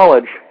go to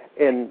college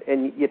and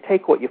you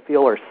take what you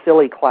feel are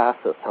silly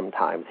classes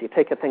sometimes. You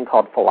take a thing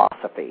called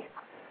philosophy,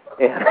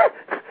 and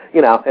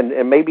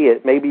and maybe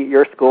at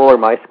your school or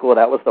my school,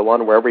 that was the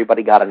one where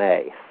everybody got an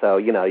A. So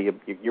you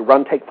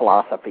take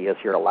philosophy as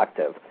your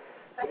elective,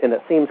 and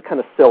it seems kind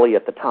of silly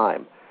at the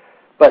time.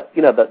 But,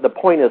 the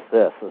point is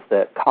this, is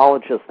that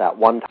college is that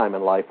one time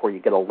in life where you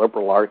get a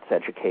liberal arts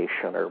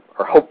education, or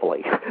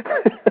hopefully.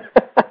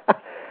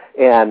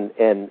 and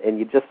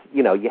you just,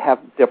 you have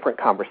different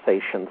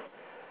conversations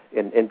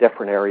in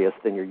different areas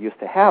than you're used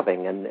to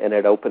having, and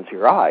it opens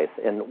your eyes.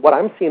 And what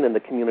I'm seeing in the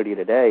community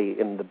today,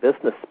 in the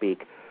business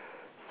speak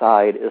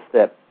side, is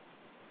that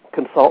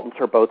consultants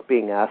are both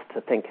being asked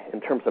to think in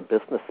terms of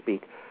business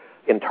speak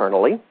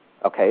internally.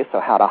 Okay, so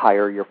how to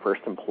hire your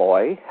first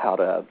employee, how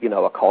to,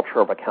 a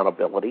culture of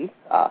accountability.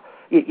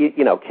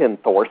 Ken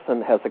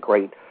Thorson has a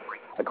great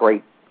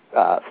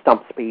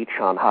stump speech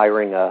on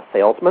hiring a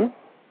salesman,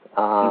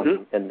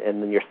 and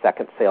then your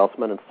second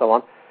salesman, and so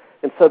on.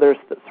 And so there's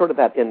sort of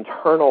that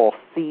internal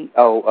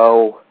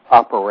COO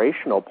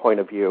operational point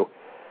of view,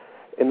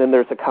 and then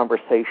there's a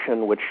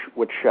conversation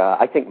which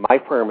I think my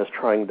firm is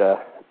trying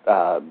to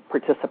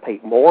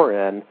participate more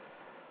in,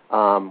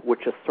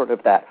 which is sort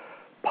of that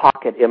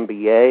pocket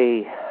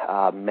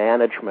MBA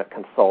management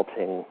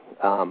consulting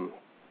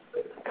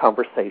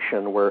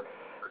conversation where,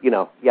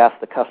 you ask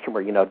the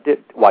customer,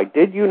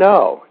 did you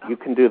know you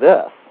can do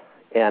this?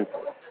 And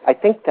I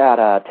think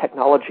that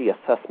technology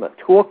assessment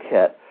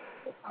toolkit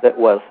that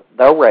was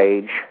the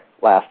rage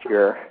last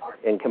year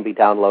and can be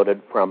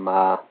downloaded from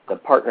the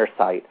partner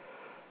site.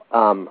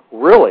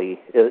 Really,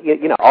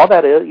 all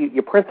that is,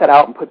 you print that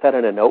out and put that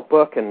in a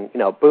notebook, and,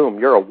 boom,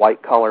 you're a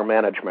white-collar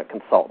management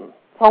consultant.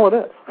 That's all it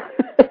is.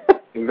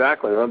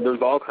 Exactly.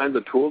 There's all kinds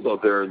of tools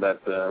out there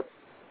that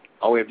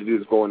all we have to do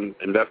is go and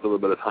invest a little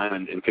bit of time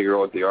and figure out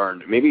what they are.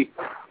 And maybe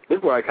this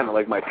is where I kind of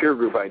like my peer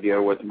group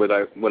idea with what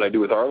I do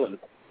with Arlen.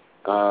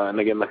 And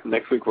again,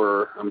 next week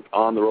I'm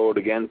on the road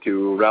again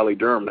to Raleigh,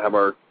 Durham to have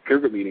our peer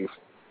group meetings.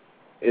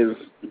 This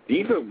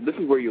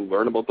is where you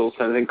learn about those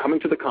kind of things, coming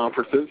to the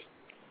conferences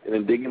and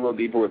then digging a little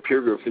deeper with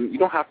peer groups. And you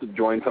don't have to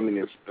join something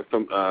as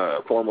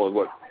formal as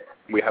what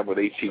we have with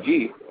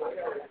HCG.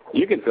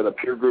 You can set a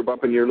peer group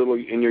up in your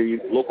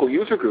local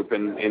user group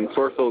and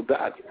source out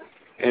that.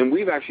 And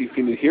we've actually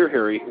seen it here,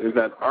 Harry, is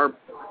that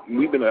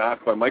we've been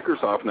asked by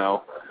Microsoft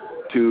now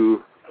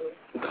to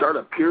start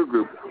a peer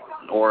group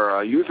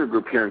or a user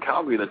group here in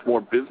Calgary that's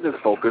more business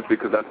focused,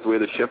 because that's the way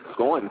the shift's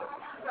going.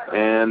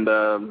 And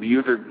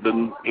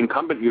the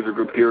incumbent user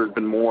group here has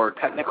been more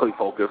technically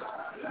focused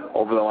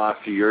over the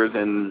last few years,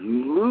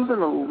 and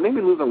losing a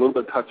little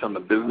bit of touch on the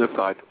business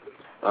side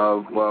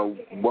of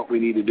what we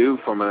need to do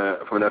from an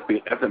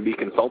SMB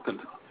consultant.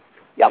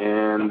 Yep.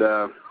 And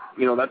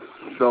that's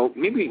so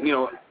maybe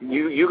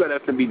you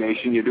got SMB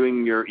Nation. You're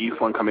doing your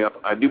East one coming up.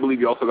 I do believe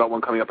you also got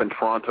one coming up in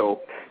Toronto.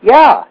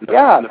 Yeah.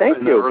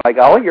 Thank you. By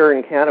golly, you're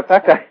in Canada. In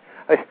fact,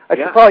 I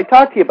should probably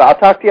talk to you about.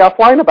 I'll talk to you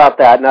offline about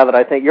that. Now that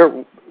I think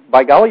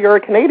by golly, you're a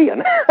Canadian.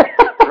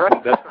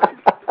 Right. That's right.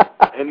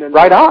 And then,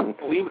 right on.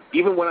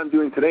 Even what I'm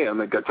doing today,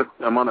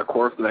 I'm on a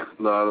course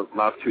the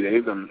last 2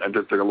 days, and I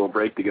just took a little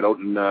break to get out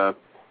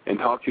and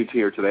talk to you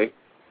here today.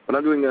 But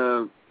I'm doing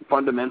a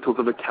fundamentals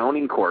of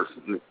accounting course,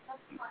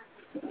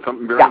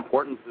 something very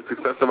important to the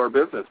success of our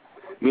business.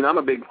 I mean, I'm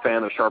a big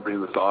fan of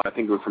sharpening the saw. I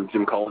think it was from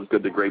Jim Collins'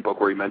 Good to Great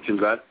book where he mentions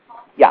that.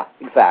 Yeah,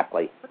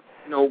 exactly.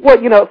 So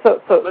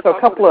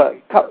a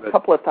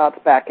couple of thoughts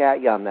back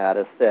at you on that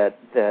is that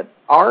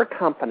our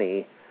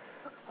company.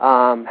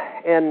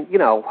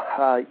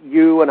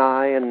 You and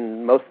I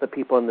and most of the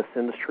people in this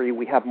industry,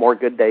 we have more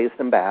good days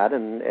than bad,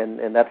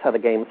 and that's how the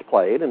game's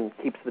played, and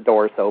keeps the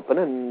doors open,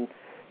 and,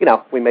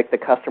 we make the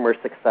customers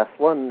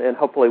successful, and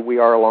hopefully we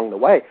are along the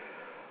way.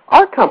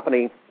 Our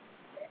company,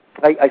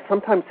 I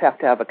sometimes have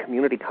to have a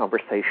community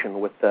conversation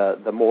with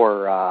the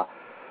more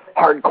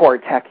hardcore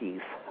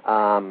techies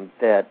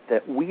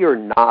that we are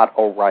not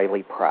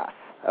O'Reilly Press,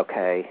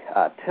 okay?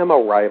 Tim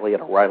O'Reilly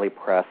at O'Reilly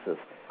Press is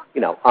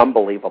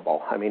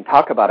unbelievable. I mean,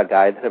 talk about a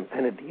guy that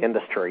invented the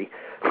industry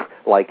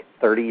like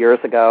 30 years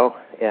ago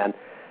and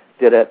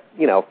did it,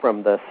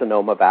 from the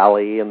Sonoma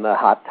Valley and the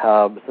hot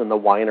tubs and the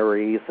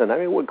wineries. And,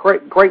 I mean,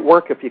 great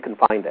work if you can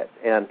find it.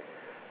 And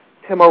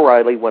Tim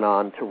O'Reilly went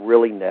on to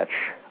really niche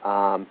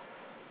on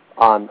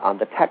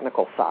the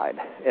technical side.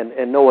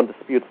 And no one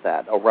disputes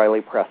that.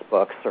 O'Reilly Press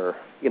books are,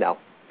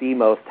 the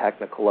most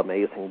technical,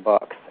 amazing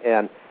books.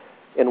 And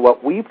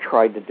what we've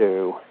tried to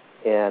do,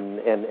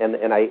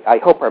 and I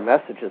hope our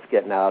message is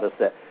getting out, is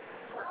that,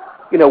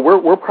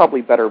 we're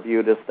probably better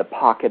viewed as the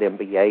pocket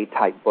MBA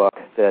type book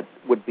that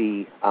would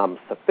be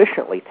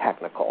sufficiently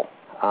technical,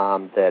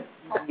 that,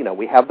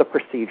 we have the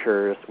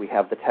procedures, we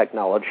have the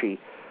technology,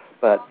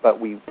 but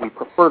we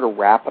prefer to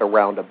wrap it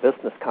around a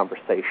business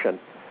conversation.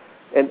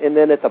 And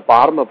then at the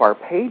bottom of our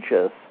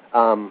pages,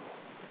 in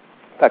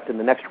fact, in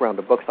the next round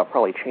of books, I'll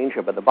probably change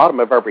it, but at the bottom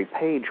of every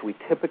page, we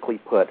typically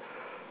put,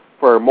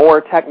 for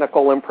more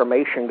technical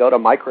information, go to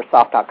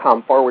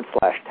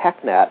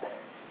Microsoft.com/TechNet,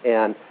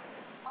 and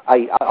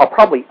I'll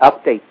probably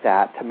update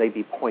that to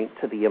maybe point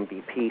to the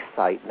MVP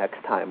site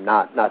next time,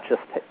 not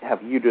just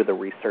have you do the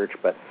research,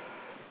 but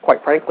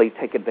quite frankly,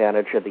 take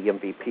advantage of the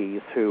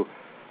MVPs who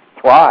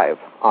thrive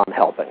on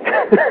helping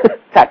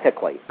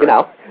technically,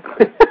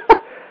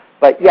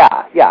 But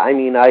yeah, I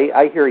mean,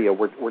 I hear you.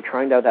 We're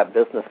trying to have that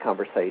business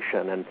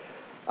conversation, and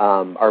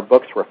our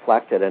books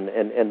reflect it.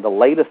 And the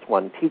latest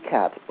one,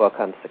 TCAT's book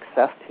on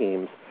success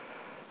teams,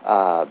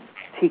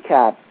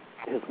 TCAT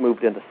has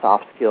moved into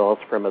soft skills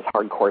from his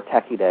hardcore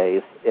techie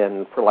days,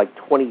 and for like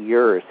 20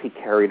 years he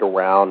carried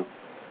around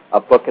a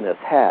book in his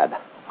head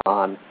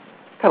on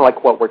kind of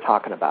like what we're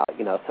talking about,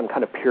 some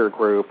kind of peer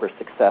group or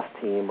success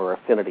team or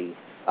affinity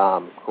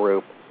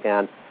group.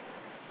 And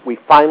we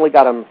finally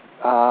got him,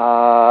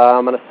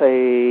 I'm going to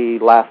say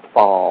last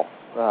fall,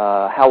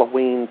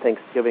 Halloween,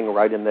 Thanksgiving,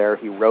 right in there.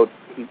 He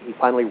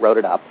finally wrote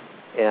it up,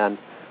 and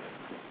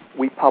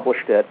we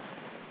published it.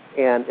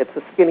 And it's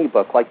a skinny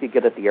book like you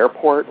get at the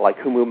airport, like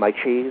Who Moved My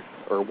Cheese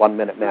or 1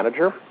 Minute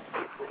Manager.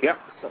 Yep.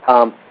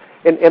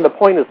 And the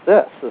point is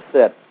this, is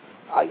that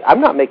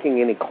I'm not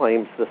making any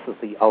claims this is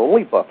the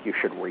only book you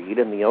should read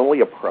and the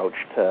only approach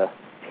to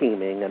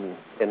teaming and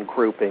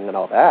grouping and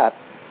all that.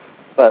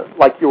 But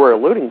like you were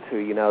alluding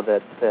to,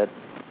 that a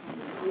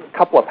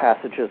couple of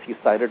passages you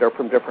cited are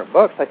from different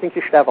books. I think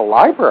you should have a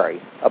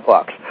library of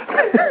books.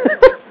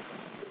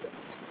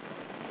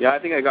 Yeah, I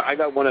think I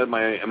got one in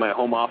my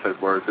home office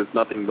where it's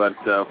nothing but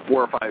 4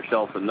 or 5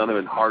 shelves and none of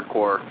it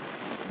hardcore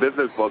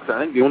business books. I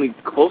think the only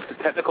close to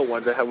technical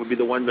ones I have would be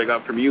the ones I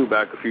got from you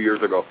back a few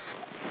years ago.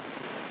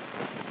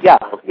 Yeah,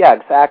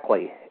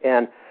 exactly.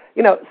 And,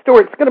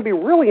 Stuart, it's going to be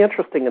really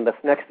interesting in this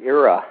next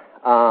era.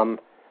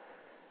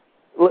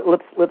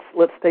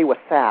 Let's stay with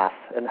SaaS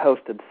and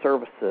hosted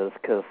services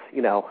because,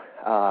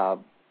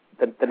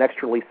 the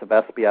next release of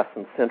SBS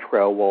and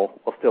Centro will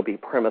still be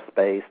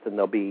premise-based, and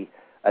there'll be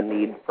a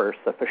need for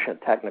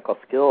sufficient technical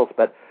skills.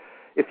 But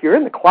if you're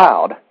in the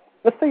cloud,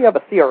 let's say you have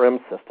a CRM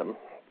system,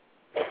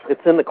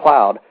 it's in the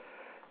cloud,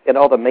 and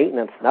all the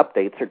maintenance and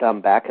updates are done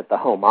back at the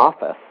home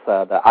office,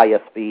 the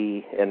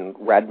ISV in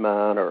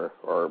Redmond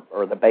or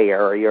the Bay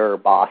Area or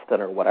Boston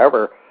or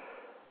whatever.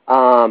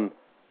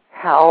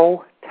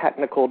 How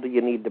technical do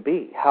you need to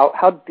be?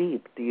 How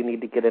deep do you need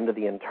to get into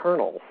the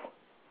internals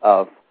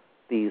of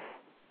these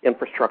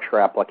infrastructure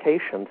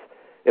applications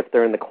if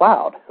they're in the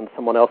cloud and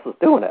someone else is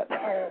doing it?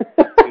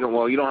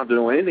 Well, you don't have to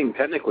know anything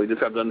technically. You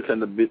just have to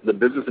understand the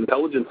business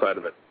intelligence side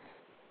of it.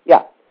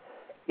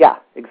 Yeah,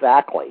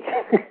 exactly.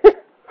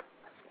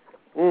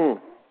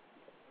 Interesting.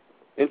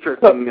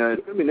 It's going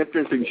to be an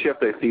interesting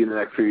shift I see in the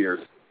next few years.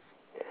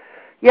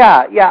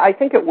 Yeah, I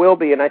think it will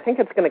be, and I think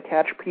it's going to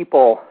catch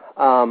people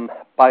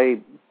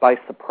by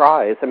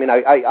surprise. I mean,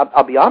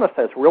 I'll be honest,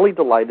 I was really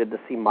delighted to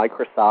see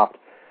Microsoft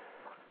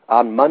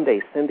on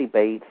Monday. Cindy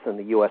Bates and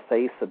the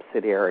USA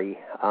subsidiary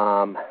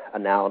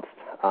announced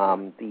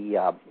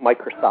the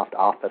Microsoft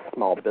Office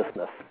Small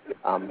Business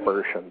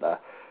version, the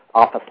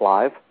Office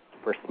Live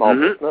for small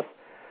business.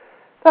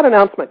 That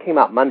announcement came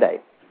out Monday.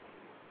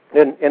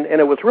 And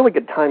it was really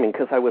good timing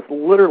because I was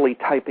literally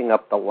typing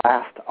up the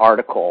last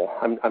article.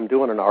 I'm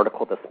doing an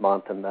article this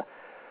month in the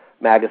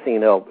magazine.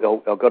 It'll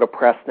go to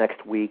press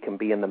next week and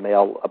be in the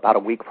mail about a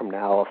week from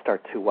now. It'll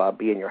start to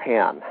be in your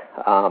hand.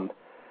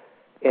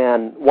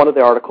 And one of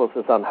the articles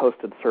is on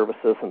hosted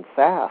services and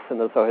SaaS.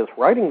 And as I was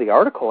writing the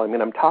article, I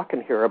mean, I'm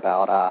talking here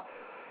about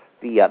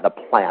the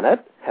Planet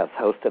has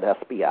hosted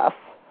SBS.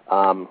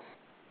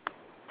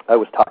 I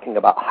was talking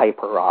about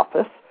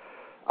HyperOffice.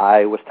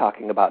 I was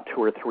talking about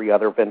 2 or 3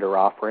 other vendor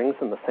offerings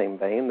in the same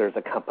vein. There's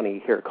a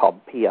company here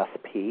called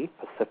PSP,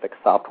 Pacific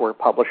Software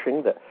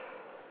Publishing, that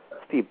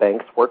Steve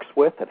Banks works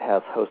with. It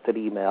has hosted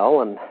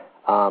email and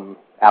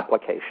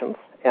applications.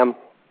 And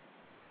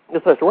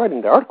as I was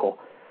writing the article,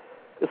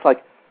 it's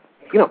like,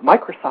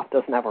 Microsoft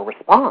doesn't have a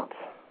response.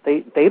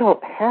 They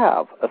don't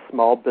have a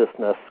small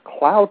business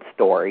cloud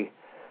story.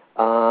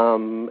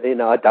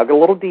 I dug a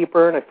little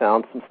deeper and I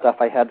found some stuff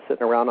I had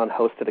sitting around on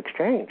Hosted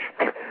Exchange.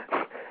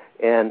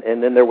 And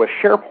then there was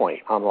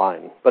SharePoint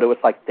online, but it was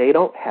like they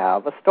don't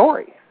have a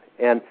story.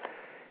 And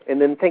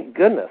then thank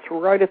goodness,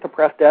 right at the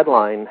press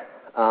deadline,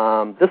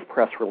 this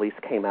press release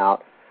came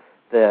out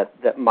that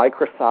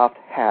Microsoft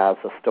has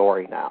a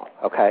story now.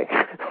 Okay.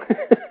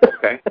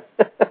 Okay.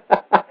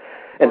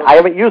 And I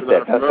haven't used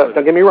it.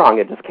 Don't get me wrong;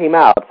 it just came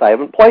out, so I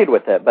haven't played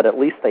with it. But at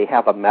least they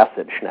have a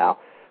message now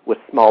with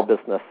Small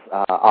Business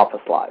Office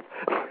Live.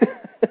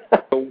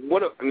 So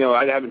what?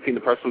 I haven't seen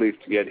the press release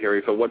yet,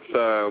 Harry. So what's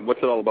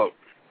it all about?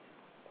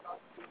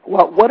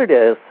 Well, what it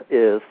is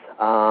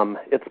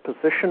it's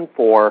positioned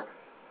for,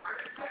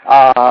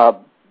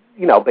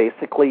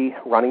 basically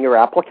running your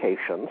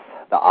applications,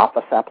 the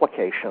Office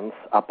applications,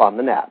 up on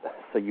the net.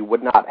 So you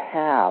would not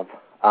have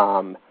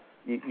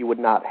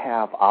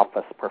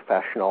Office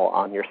Professional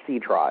on your C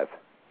drive,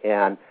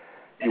 and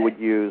you would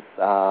use,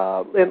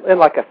 and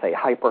like I say,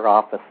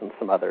 HyperOffice and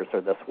some others are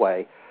this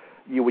way.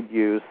 You would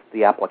use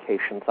the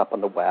applications up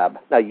on the web.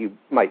 Now, you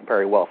might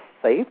very well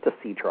save to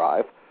C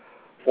drive.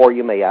 Or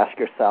you may ask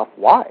yourself,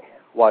 why?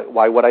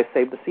 Why would I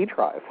save the C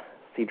drive?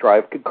 C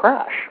drive could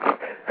crash.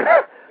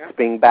 It's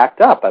being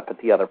backed up at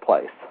the other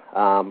place,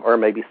 or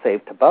maybe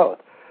saved to both.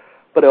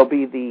 But it'll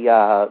be the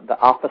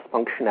Office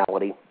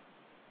functionality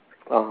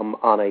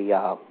on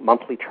a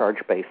monthly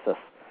charge basis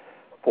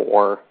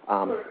for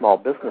small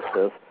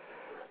businesses.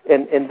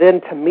 And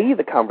then, to me,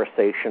 the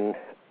conversation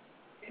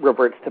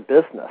reverts to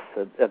business.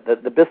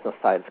 The business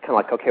side is kind of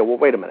like, okay, well,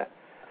 wait a minute.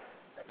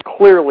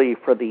 Clearly,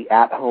 for the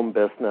at-home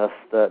business,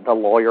 the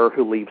lawyer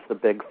who leaves the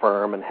big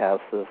firm and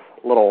has this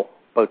little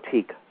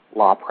boutique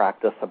law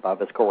practice above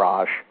his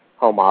garage,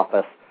 home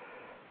office,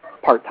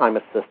 part-time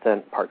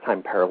assistant,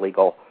 part-time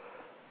paralegal,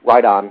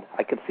 right on.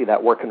 I could see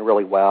that working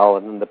really well,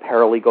 and then the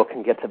paralegal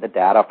can get to the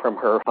data from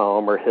her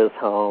home or his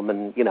home,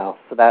 and,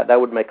 so that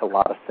would make a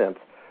lot of sense.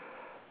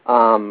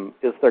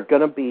 Is there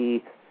going to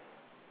be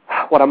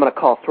what I'm going to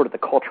call sort of the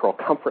cultural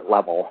comfort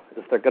level?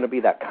 Is there going to be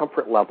that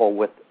comfort level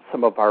with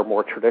some of our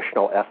more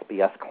traditional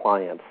SBS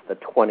clients, the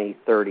 20,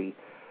 30,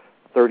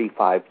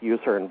 35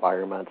 user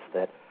environments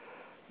that,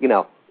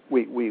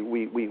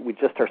 we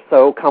just are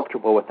so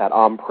comfortable with that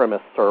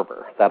on-premise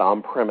server, that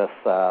on-premise,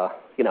 I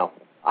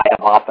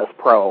have Office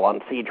Pro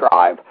on C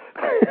drive.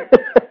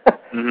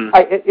 Mm-hmm.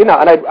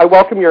 I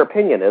welcome your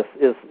opinion. Is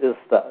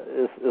the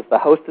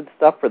hosted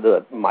stuff for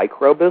the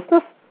micro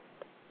business?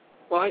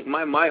 Well,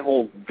 my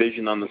whole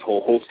vision on this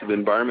whole hosted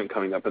environment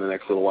coming up in the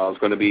next little while is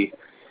going to be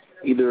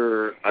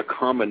either a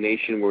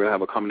combination. We're going to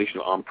have a combination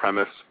of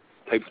on-premise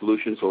type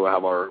solutions, so we'll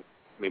have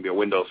maybe a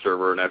Windows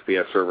server, an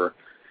SBS server.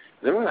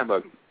 And then we're going to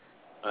have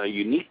a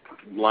unique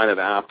line of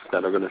apps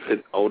that are going to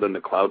sit out in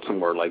the cloud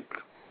somewhere, like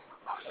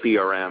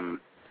CRM,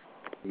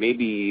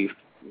 maybe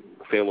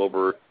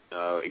failover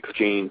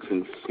exchange,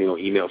 since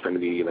email is going to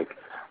be like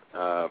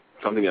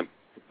something that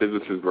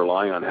businesses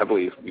rely on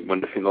heavily.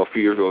 When a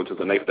few years ago it was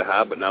just a nice to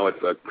have, but now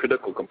it's a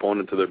critical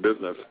component to their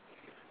business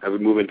as we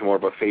move into more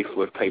of a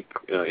faceless type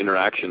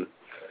interaction.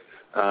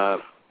 We're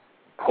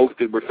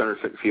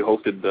starting to see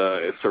hosted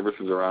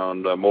services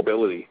around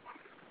mobility.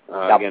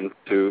 Again,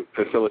 to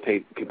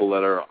facilitate people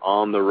that are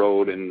on the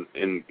road and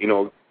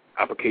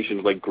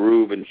applications like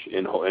Groove and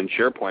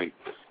SharePoint,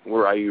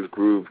 where I use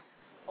Groove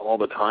all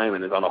the time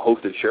and is on a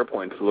hosted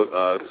SharePoint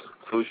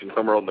solution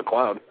somewhere out in the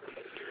cloud.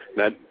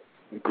 That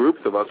groups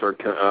of us are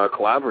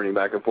collaborating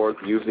back and forth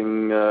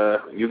using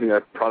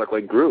a product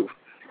like Groove.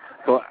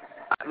 So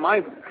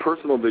my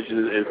personal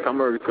vision is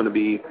somewhere it's going to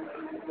be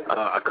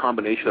a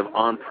combination of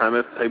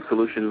on-premise type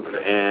solutions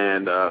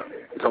and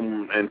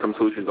some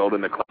solutions out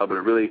in the cloud. But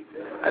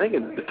I think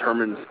it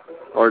determined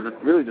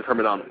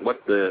on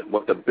what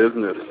the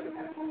business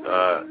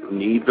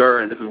needs are,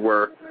 and this is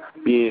where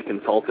being a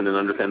consultant and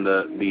understand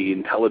the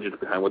intelligence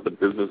behind what the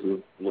business is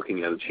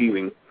looking at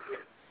achieving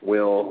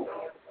will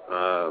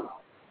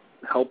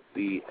help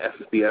the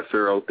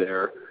SBSer out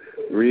there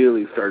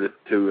really start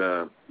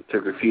to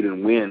succeed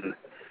and win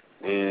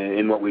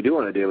in what we do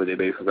on a daily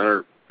basis. I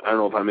don't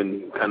know if I'm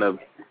in kind of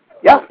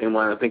in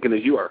line of thinking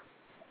as you are.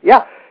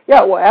 Yeah,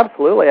 well,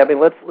 absolutely. I mean,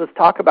 let's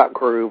talk about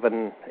Groove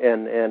and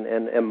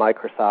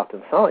Microsoft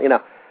and so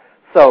on.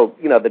 So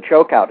the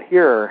joke out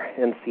here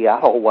in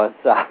Seattle was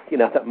that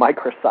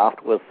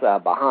Microsoft was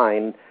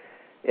behind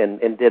and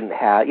didn't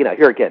have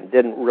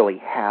didn't really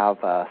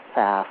have a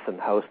SaaS and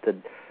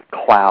hosted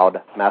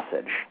cloud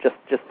message.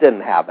 Just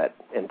didn't have it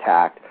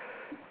intact.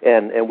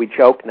 And we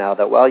joke now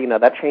that,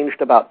 that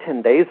changed about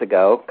 10 days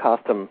ago,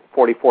 cost them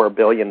 $44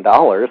 billion,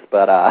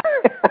 but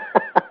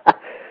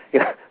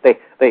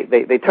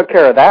they took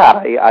care of that.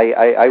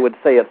 I would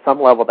say at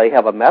some level they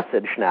have a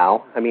message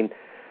now. I mean,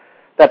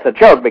 that's a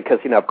joke because,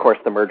 of course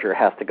the merger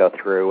has to go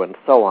through and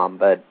so on,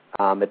 but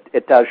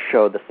it does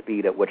show the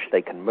speed at which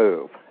they can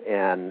move.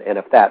 And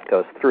if that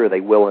goes through,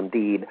 they will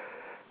indeed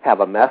have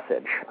a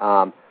message.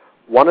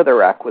 One of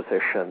their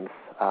acquisitions,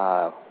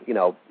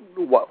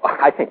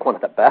 I think one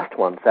of the best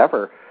ones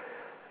ever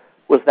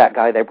was that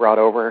guy they brought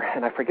over,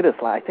 and I forget his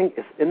last. I think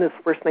isn't his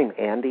first name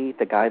Andy,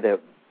 the guy that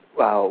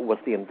was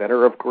the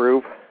inventor of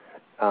Groove.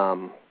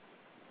 I'm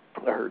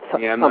not sure. I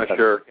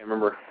can't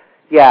remember.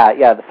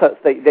 Yeah. So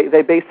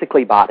they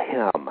basically bought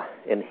him,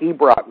 and he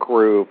brought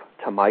Groove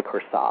to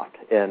Microsoft,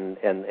 and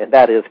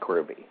that is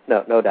groovy,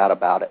 no doubt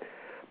about it.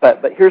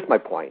 But here's my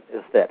point: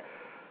 is that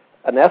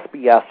an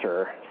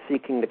SBSer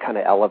seeking to kind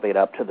of elevate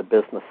up to the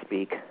business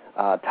speak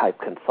type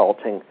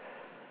consulting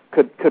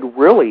could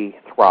really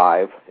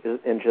thrive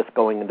in just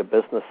going into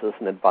businesses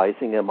and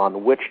advising them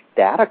on which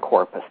data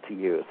corpus to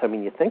use. I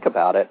mean, you think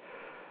about it,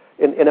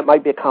 and it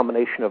might be a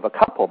combination of a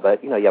couple,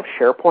 but you have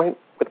SharePoint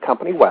with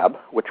Company Web,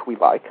 which we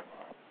like.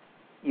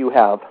 You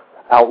have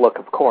Outlook,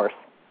 of course,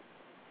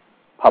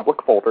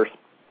 public folders,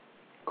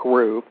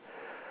 Groove,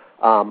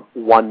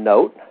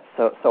 OneNote.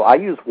 So I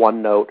use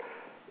OneNote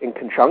in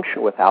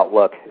conjunction with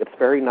Outlook. It's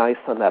very nice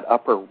on that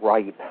upper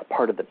right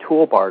part of the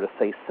toolbar to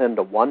say send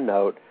to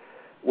OneNote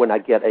when I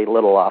get a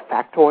little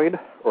factoid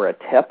or a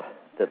tip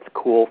that's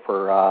cool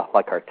for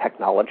like our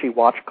technology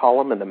watch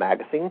column in the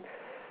magazine.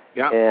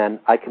 Yeah. And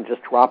I can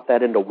just drop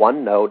that into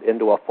OneNote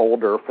into a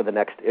folder for the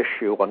next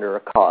issue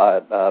under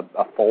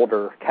a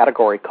folder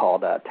category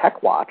called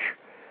Tech Watch.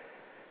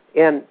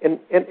 And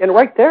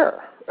right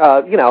there,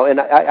 and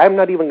I'm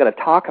not even going to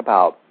talk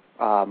about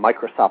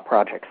Microsoft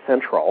Project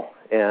Central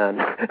and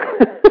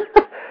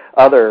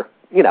other,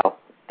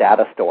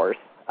 data stores.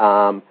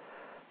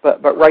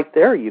 But right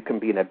there, you can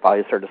be an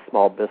advisor to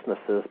small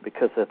businesses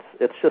because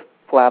it's just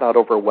flat out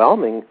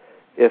overwhelming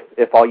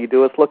if all you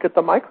do is look at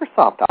the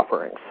Microsoft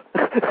offerings.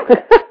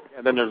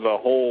 And then there's a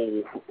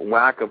whole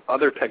whack of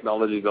other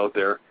technologies out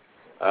there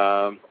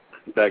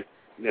that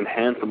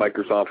enhance the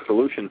Microsoft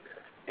solution.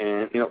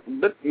 And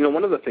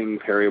one of the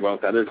things, Harry,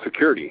 about that is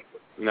security.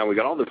 We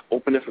got all this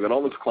openness, we got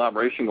all this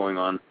collaboration going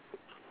on.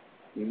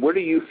 Where do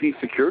you see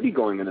security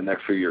going in the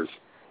next few years?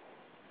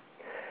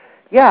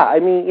 Yeah, I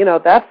mean,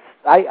 that's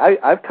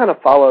I've kind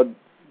of followed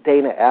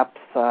Dana Epps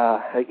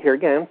here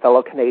again,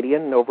 fellow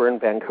Canadian over in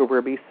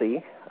Vancouver,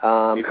 BC.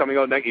 He's coming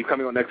out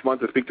next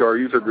month to speak to our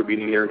user group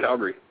meeting here in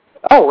Calgary.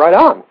 Oh, right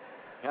on.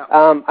 Yeah.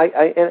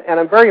 And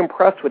I'm very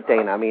impressed with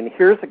Dana. I mean,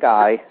 here's a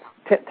guy.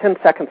 10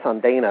 seconds on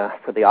Dana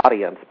for the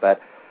audience, but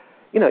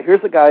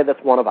here's a guy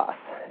that's one of us,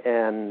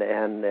 and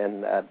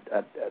a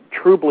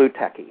true blue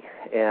techie,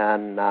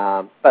 and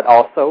but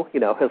also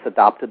has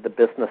adopted the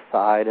business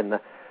side and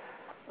the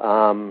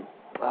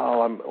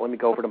let me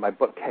go over to my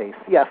bookcase.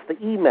 Yes, the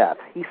eMyth.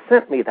 He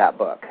sent me that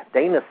book.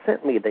 Dana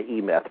sent me the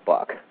eMyth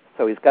book.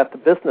 So he's got the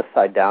business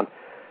side down.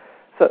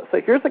 So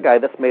here's a guy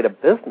that's made a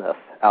business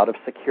out of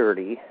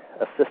security,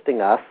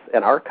 assisting us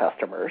and our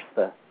customers,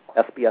 the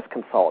SBS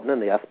consultant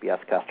and the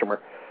SBS customer,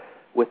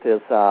 with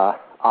his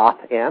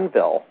Auth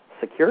Anvil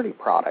security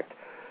product.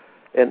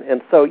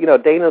 And so,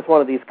 Dana's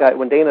one of these guys.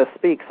 When Dana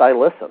speaks, I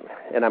listen,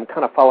 and I'm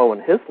kind of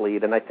following his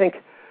lead. And I think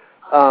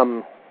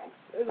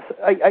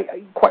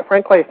quite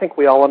frankly, I think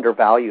we all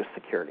undervalue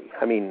security.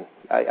 I mean,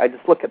 I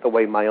just look at the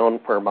way my own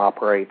firm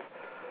operates.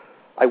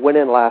 I went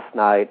in last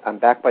night. I'm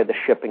back by the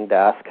shipping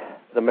desk.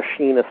 The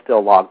machine is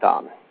still logged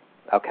on.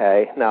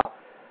 Okay? Now,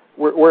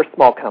 we're a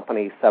small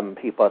company, 7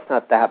 people. It's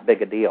not that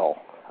big a deal.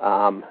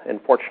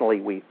 And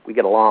fortunately, we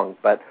get along.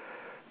 But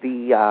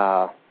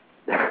the,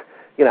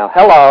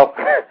 hello,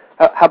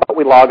 how about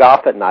we log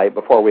off at night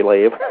before we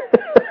leave?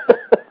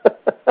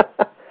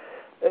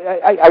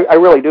 I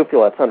really do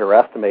feel it's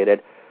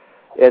underestimated.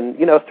 And,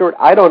 Stuart,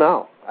 I don't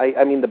know.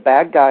 I mean, the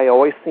bad guy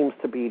always seems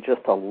to be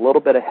just a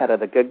little bit ahead of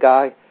the good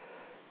guy.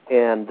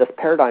 And this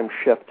paradigm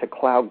shift to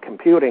cloud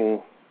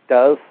computing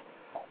does,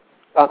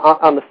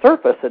 on the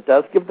surface, it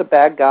does give the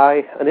bad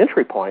guy an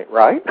entry point,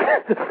 right?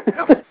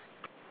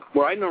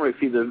 Well, I normally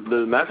see the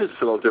message is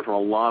a little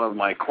different. A lot of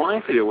my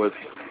clients I deal with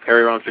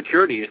carry around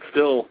security. It's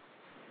still,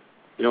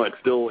 it's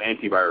still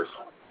antivirus.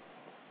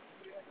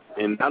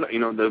 And,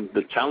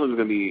 the challenge is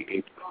going to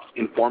be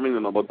informing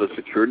them about the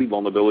security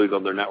vulnerabilities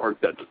of their network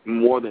that's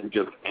more than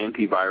just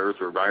antivirus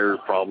or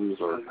virus problems.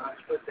 Or,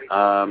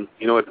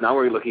 it's now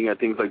we're looking at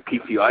things like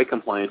PCI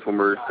compliance when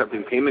we're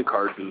accepting payment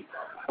cards. And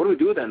what do we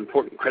do with that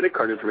important credit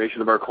card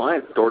information of our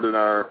clients stored in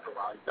our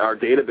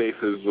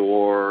databases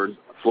or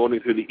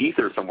floating through the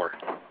ether somewhere?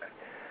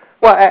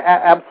 Well,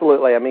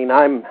 absolutely. I mean,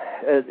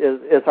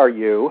 as are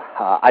you,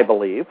 I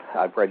believe.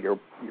 I've read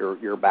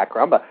your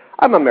background, but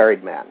I'm a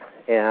married man.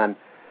 And,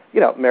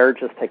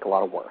 marriages take a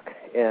lot of work.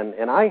 And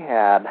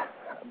I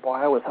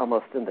was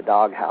almost in the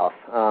doghouse.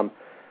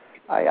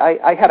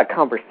 I had a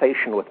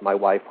conversation with my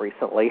wife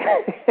recently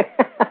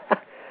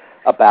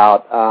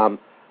about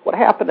what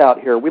happened out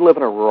here. We live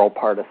in a rural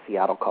part of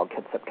Seattle called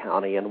Kitsap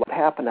County, and what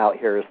happened out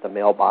here is the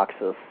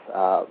mailboxes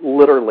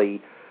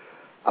literally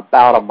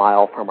about a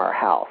mile from our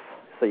house.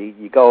 So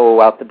you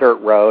go out the dirt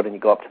road and you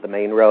go up to the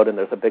main road, and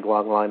there's a big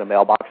long line of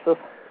mailboxes.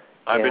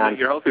 I've been at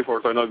your house before,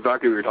 so I know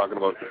exactly what you're talking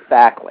about.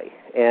 Exactly.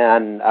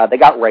 And they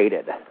got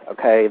raided,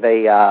 okay?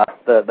 The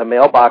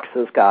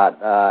mailboxes got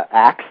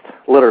axed,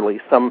 literally.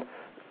 Some,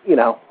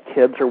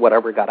 kids or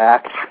whatever got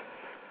axed.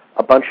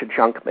 A bunch of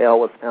junk mail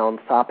was found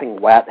sopping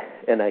wet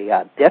in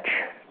a ditch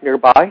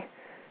nearby.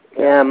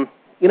 And,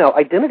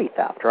 identity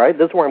theft, right?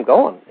 This is where I'm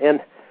going. And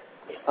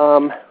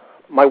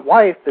my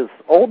wife is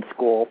old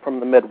school from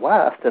the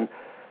Midwest, and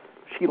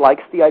she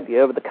likes the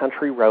idea of the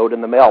country road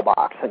and the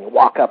mailbox, and you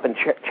walk up and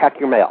check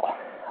your mail.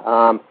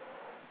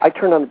 I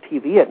turn on the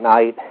TV at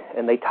night,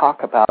 and they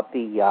talk about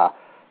the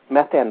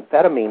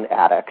methamphetamine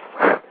addicts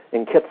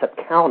in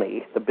Kitsap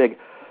County, the big,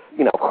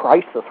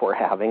 crisis we're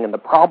having and the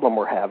problem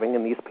we're having,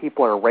 and these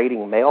people are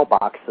raiding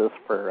mailboxes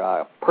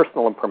for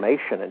personal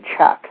information and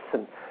checks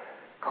and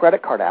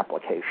credit card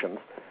applications.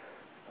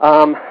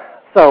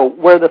 So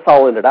where this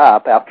all ended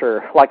up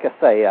after, like I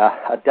say,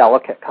 a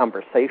delicate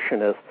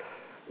conversation is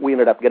we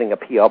ended up getting a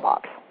P.O.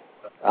 box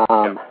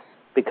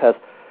because,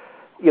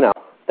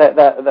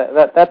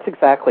 that's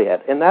exactly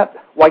it. And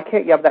why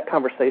can't you have that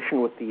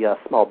conversation with the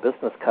small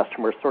business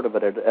customers sort of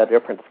at a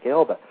different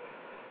scale? But,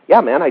 yeah,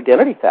 man,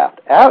 identity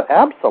theft,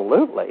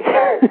 absolutely.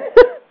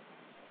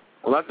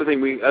 Well, that's the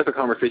thing. That's a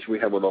conversation we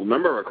have with a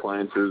number of our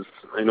clients. Is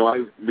I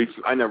was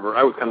kind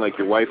of like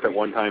your wife at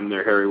one time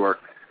there, Harry, where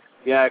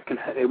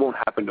it won't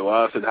happen to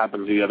us. It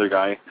happens to the other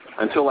guy.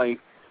 Until I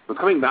was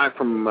coming back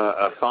from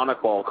a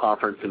Sonic Ball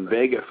conference in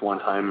Vegas one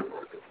time,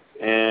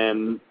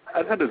 and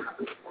I've had this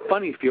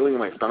funny feeling in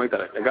my stomach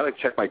that I got to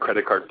check my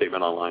credit card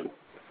statement online.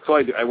 So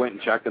I went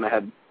and checked, and I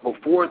had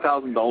about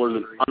 $4,000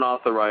 in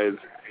unauthorized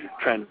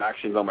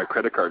transactions on my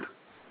credit card.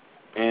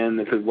 And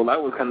they said, well,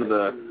 that was kind of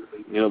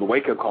the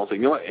wake-up call,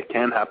 saying, it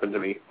can happen to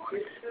me.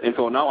 And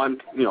so now I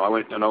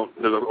went, there's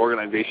an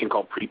organization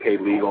called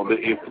Prepaid Legal.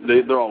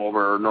 They're all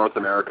over North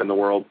America and the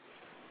world.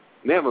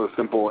 They have a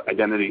simple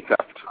identity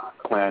theft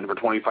plan for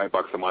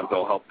 $25 a month.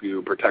 They'll help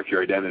you protect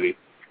your identity.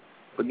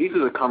 But these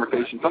are the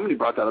conversations. Somebody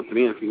brought that up to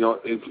me, and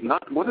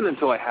it wasn't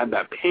until I had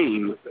that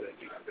pain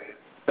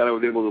that I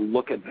was able to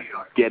look at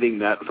getting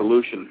that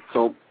solution.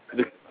 So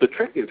the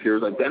trick here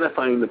is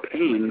identifying the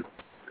pain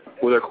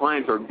with our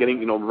clients, or getting,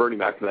 reverting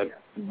back to that,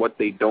 what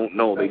they don't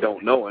know,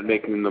 and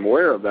making them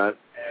aware of that.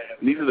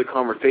 And these are the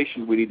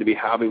conversations we need to be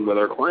having with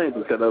our clients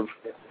instead of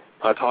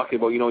talking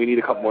about, you need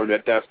a couple more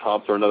net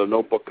desktops or another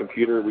notebook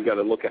computer. We got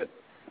to look at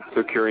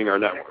securing their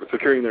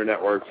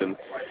networks and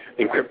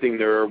encrypting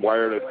their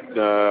wireless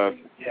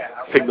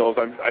signals.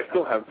 I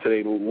still have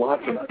today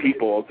lots of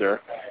people out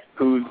there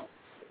whose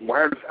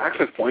wireless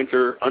access points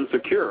are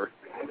unsecure,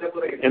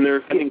 and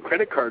they're sending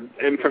credit card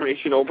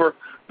information over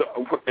the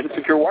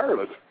insecure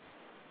wireless.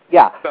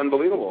 Yeah, it's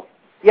unbelievable.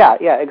 Yeah,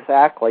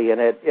 exactly. And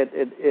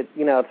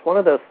it's one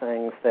of those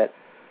things that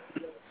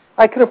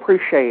I can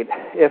appreciate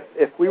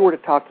if we were to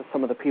talk to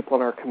some of the people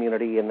in our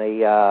community and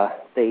they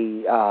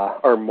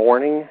are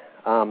mourning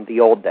the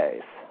old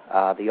days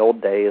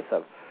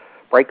of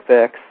break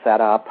fix,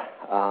 setup,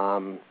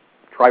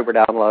 driver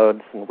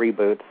downloads and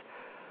reboots.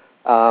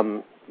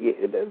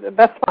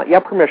 That's fine. You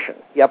have permission.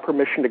 You have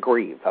permission to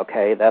grieve.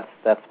 Okay,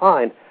 that's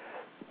fine.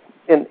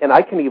 And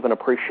I can even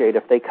appreciate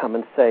if they come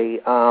and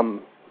say,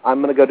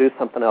 I'm going to go do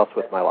something else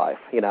with my life.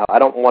 I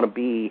don't want to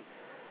be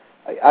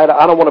I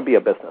don't want to be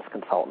a business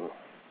consultant.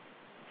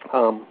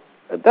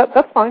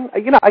 That's fine.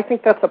 I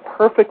think that's a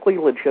perfectly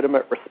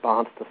legitimate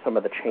response to some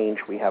of the change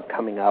we have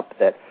coming up,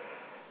 that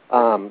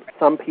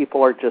some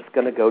people are just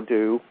going to go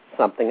do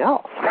something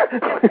else.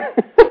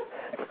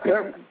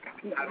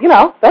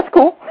 That's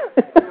cool.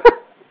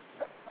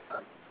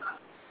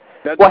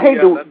 That's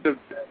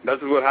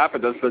what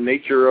happens. That's the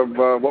nature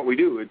of what we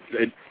do.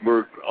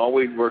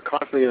 We're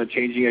constantly in a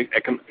changing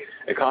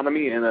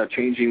economy and a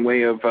changing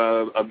way of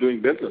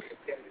doing business.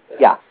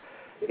 Yeah,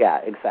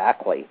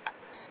 exactly.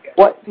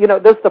 Well, this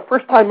is the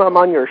first time I'm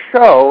on your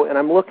show, and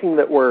I'm looking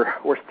that we're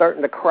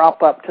starting to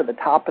crop up to the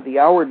top of the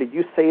hour. Did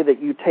you say that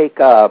you take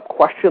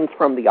questions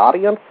from the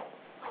audience?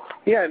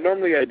 Yeah,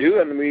 normally I do,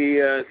 and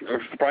we,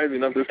 surprisingly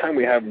enough, this time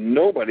we have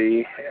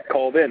nobody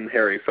called in,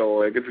 Harry.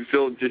 So I guess it's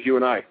still just you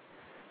and I.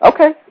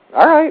 Okay.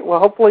 All right. Well,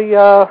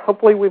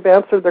 hopefully we've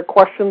answered their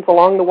questions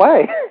along the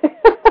way.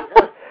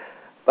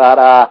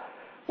 But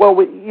well,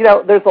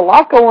 there's a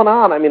lot going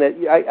on. I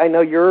mean, I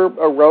know you're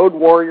a road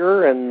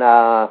warrior and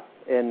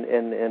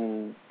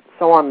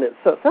so on.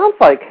 So it sounds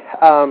like,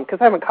 because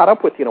I haven't caught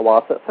up with you in a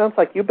while, so it sounds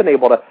like you've been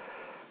able to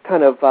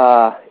kind of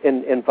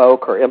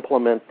invoke or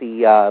implement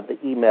the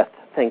E-Myth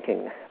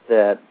thinking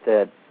that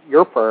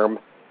your firm,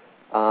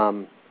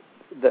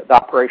 the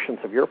operations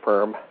of your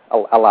firm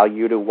allow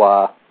you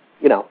to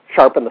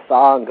sharpen the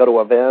saw and go to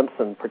events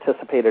and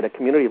participate at a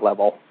community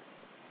level.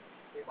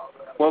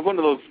 Well, one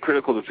of those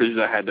critical decisions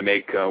I had to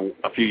make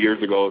a few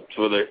years ago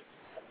for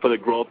the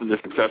growth and the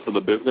success of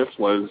the business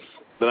was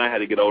that I had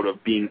to get out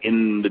of being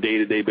in the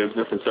day-to-day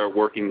business and start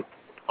working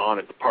on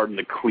it. Pardon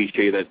the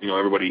cliche that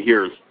everybody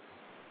hears,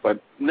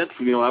 but that's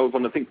I was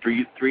one of the things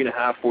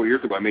 3.5-4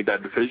 years ago I made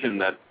that decision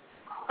that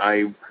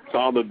I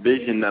saw the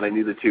vision that I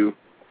needed to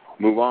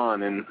move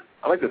on, and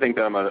I like to think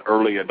that I'm an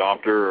early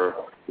adopter or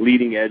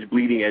bleeding edge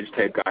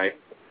type guy,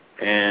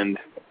 and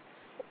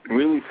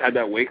really had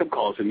that wake up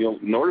call. And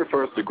in order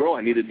for us to grow,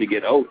 I needed to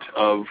get out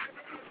of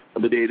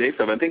the day-to-day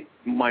stuff. I think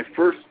my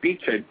first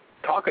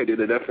talk I did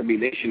at SMB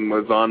Nation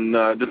was on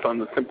just on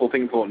the simple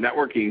things about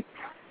networking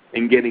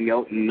and getting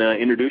out and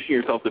introducing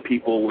yourself to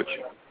people, which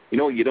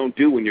you don't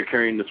do when you're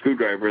carrying the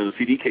screwdriver and the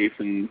CD case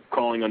and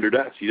crawling under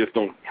desks. You just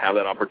don't have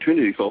that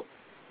opportunity. So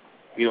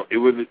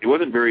it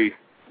wasn't very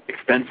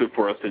expensive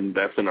for us to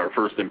invest in our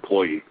first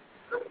employee,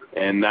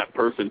 and that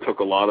person took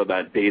a lot of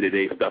that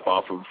day-to-day stuff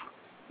off of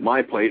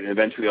my plate and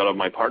eventually out of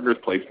my partner's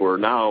plate, where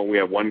now we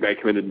have one guy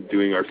committed to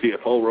doing our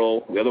CFO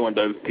role, the other one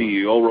does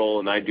CEO role,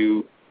 and I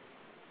do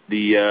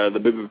the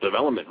business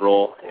development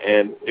role.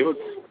 And it was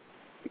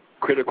a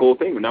critical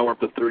thing. Now we're up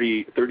to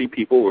 30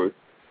 people. We've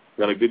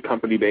got a good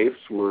company base.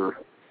 We're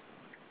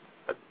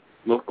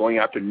going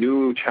after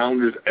new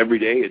challenges every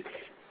day.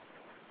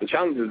 The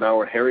challenges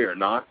now, Harry, are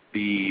not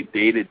the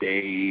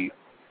day-to-day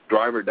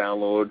driver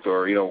downloads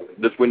or,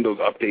 this Windows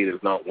update is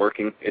not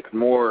working. It's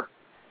more,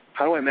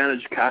 how do I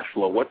manage cash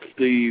flow? What's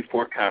the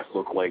forecast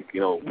look like?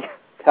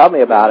 Tell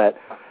me about it.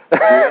 Do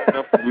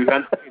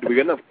we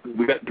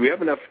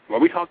have enough? Are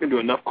we talking to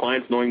enough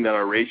clients knowing that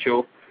our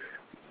ratio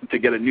to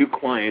get a new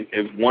client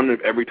is 1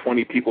 of every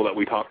 20 people that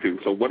we talk to?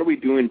 So what are we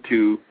doing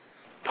to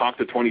talk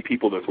to 20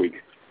 people this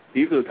week?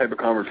 These are the type of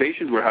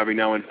conversations we're having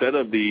now instead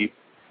of do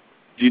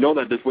you know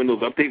that this Windows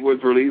update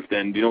was released,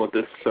 and do you know what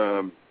this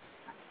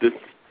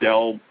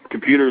Dell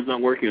computer is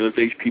not working, or this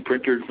HP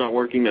printer is not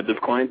working at this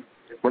client?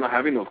 We're not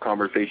having those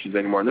conversations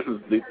anymore. And this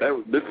was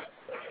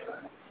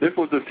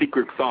the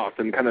secret sauce,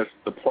 and kind of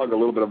to plug a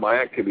little bit of my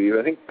activity.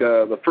 I think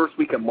the first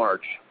week of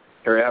March,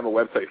 here I have a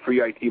website,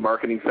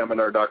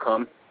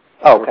 freeitmarketingseminar.com.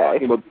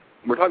 Okay.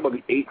 We're talking about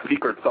the 8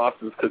 secret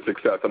sauces to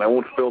success, and I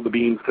won't spill the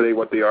beans today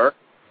what they are,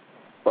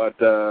 but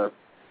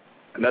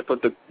and that's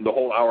what the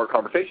whole hour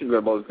conversation is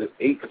about, is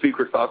 8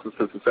 secret sauces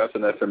to success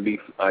in SMB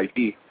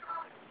IT.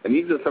 And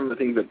these are some of the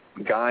things that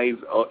the guys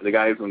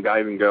and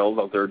girls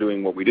out there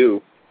doing what we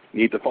do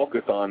need to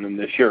focus on in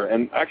this year.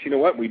 And actually, you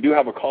know what? We do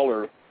have a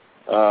caller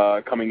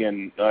coming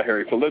in,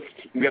 Harry. So let's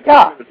see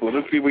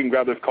if we can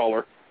grab this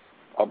caller.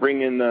 I'll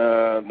bring in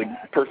the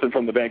person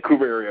from the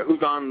Vancouver area.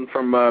 Who's on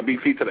from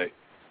BC today?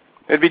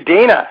 It'd be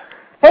Dana.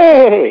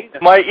 Hey!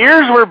 My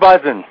ears were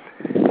buzzing.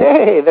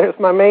 Hey, there's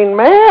my main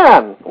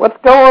man. What's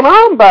going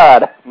on,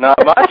 bud?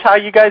 Not much. How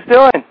you guys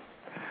doing?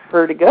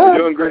 Pretty good. We're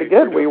doing great.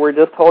 Pretty good. We were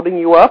just holding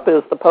you up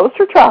as the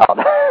poster child.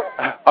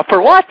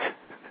 For what?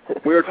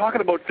 We were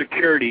talking about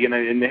security,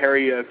 and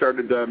Harry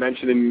started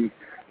mentioning,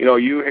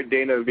 you,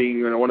 Dana,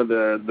 being one of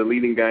the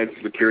leading guys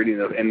in security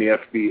in the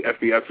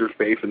FBS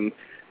space, and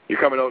you're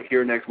coming out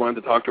here next month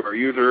to talk to our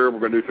user. We're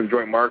going to do some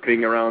joint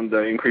marketing around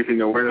increasing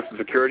the awareness of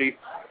security.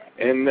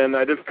 And then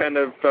I just kind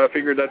of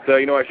figured that,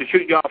 I should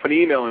shoot you off an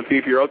email and see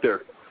if you're out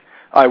there.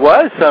 I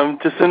was. I'm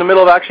just in the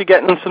middle of actually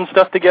getting some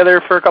stuff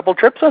together for a couple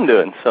trips I'm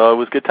doing, so it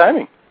was good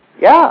timing.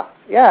 Yeah,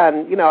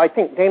 and, I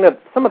think, Dana,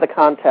 some of the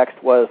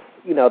context was,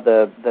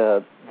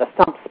 the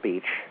stump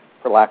speech,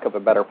 for lack of a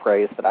better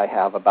phrase, that I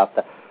have about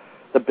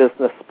the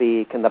business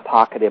speak and the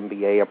pocket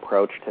MBA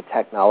approach to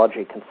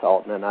technology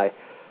consultant. And I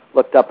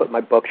looked up at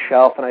my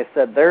bookshelf, and I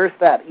said, "There's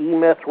that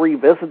E-Myth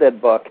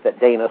Revisited book that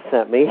Dana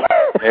sent me."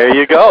 There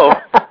you go.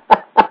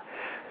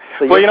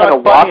 So you're kind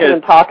of walking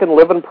and talking,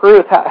 living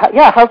proof.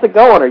 How's it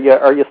going?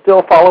 Are you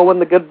still following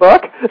the good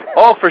book?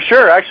 Oh, for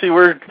sure. Actually,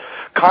 we're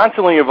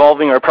constantly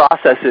evolving our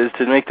processes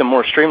to make them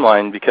more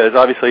streamlined because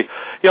obviously,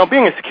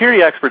 being a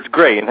security expert is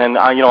great, and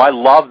I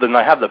love and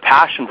I have the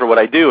passion for what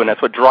I do, and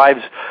that's what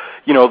drives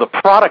the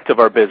product of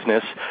our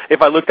business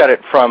if I looked at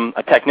it from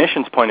a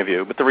technician's point of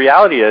view. But the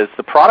reality is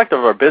the product of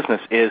our business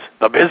is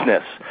the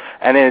business,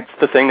 and it's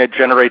the thing that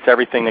generates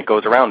everything that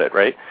goes around it,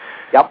 right?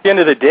 Yep. At the end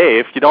of the day,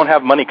 if you don't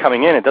have money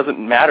coming in, it doesn't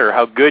matter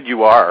how good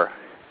you are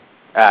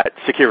at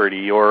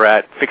security or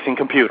at fixing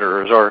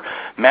computers or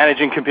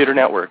managing computer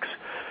networks.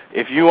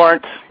 If you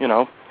aren't,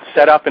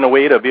 set up in a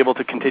way to be able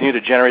to continue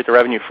to generate the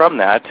revenue from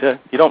that,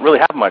 you don't really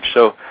have much.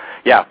 So,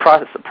 yeah,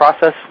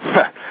 process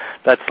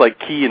that's like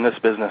key in this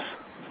business.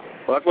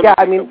 Well, that's what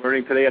I'm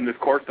learning today on this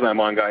course that I'm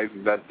on, guys.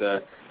 That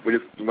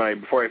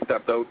before I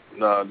stepped out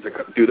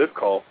to do this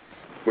call,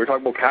 we were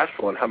talking about cash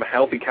flow and have a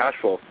healthy cash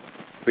flow.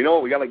 We know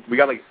we got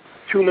like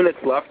 2 minutes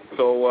left,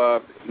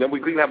 so then we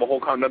can have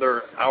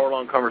another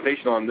hour-long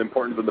conversation on the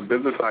importance of the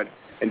business side.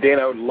 And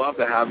Dana, I would love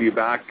to have you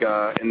back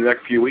in the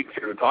next few weeks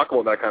here to talk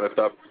about that kind of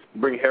stuff.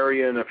 Bring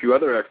Harry and a few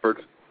other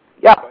experts.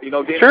 Yeah,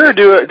 Dana, sure.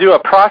 Do a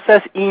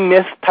process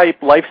E-Myth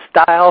type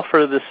lifestyle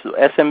for this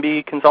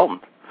SMB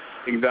consultant.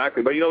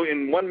 Exactly, but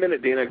in 1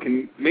 minute, Dana,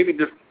 can maybe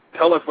just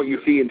tell us what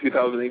you see in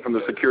 2008 from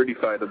the security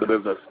side of the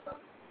business.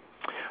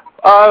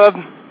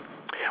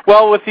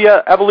 Well, with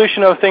the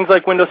evolution of things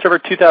like Windows Server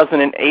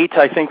 2008,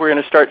 I think we're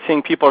going to start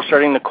seeing people are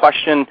starting to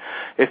question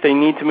if they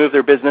need to move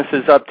their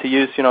businesses up to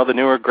use, the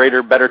newer,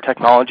 greater, better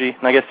technology.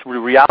 And I guess the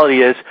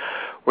reality is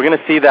we're going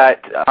to see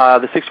that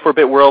the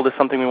 64-bit world is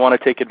something we want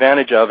to take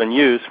advantage of and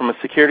use from a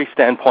security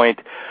standpoint.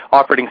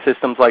 Operating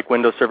systems like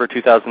Windows Server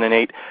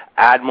 2008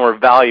 add more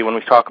value when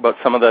we talk about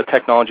some of the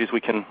technologies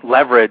we can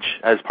leverage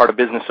as part of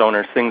business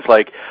owners, things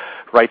like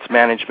rights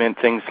management,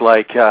 things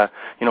like,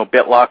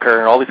 BitLocker,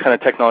 and all these kind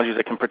of technologies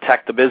that can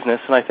protect the business.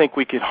 And I think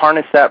we can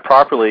harness that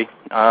properly.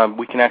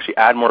 We can actually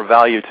add more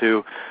value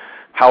to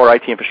how our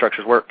IT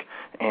infrastructures work.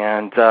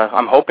 And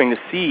I'm hoping to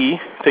see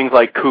things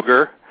like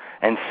Cougar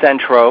and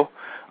Centro,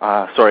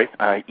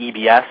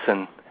 EBS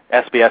and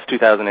SBS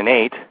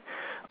 2008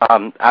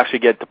 actually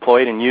get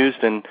deployed and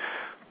used, and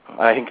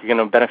I think you're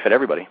going to benefit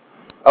everybody.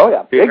 Oh,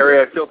 yeah. Hey, Harry,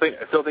 I still think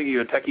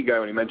you're a techie guy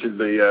when he mentions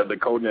the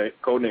code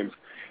names.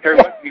 Harry,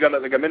 you got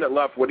like a minute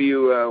left. What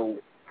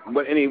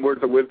any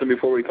words of wisdom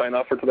before we sign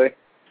off for today?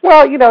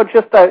 Well,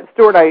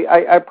 Stuart,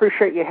 I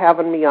appreciate you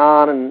having me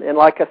on, and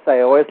like I say,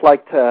 I always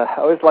like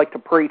to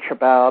preach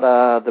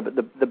about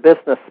the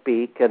business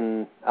speak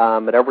and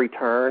at every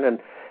turn,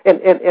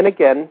 and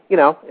again,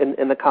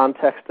 in the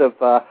context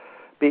of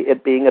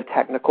it being a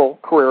technical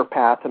career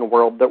path in a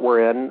world that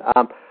we're in.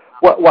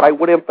 What I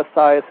would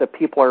emphasize if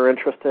people are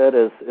interested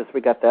is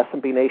we got the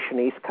SMB Nation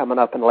East coming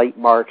up in late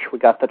March. We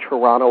got the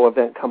Toronto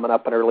event coming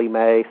up in early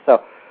May.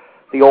 So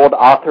the old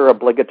author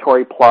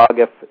obligatory plug,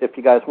 if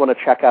you guys want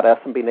to check out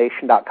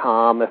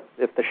smbnation.com,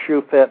 if the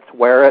shoe fits,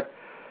 wear it.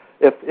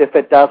 If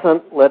it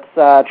doesn't, let's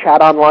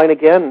chat online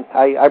again.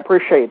 I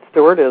appreciate it,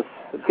 Stuart. It's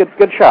a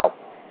good show.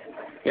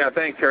 Yeah,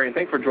 thanks, Harry, and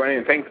thanks for joining,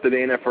 and thanks to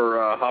Dana for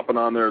hopping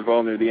on there as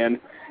well near the end.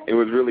 It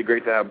was really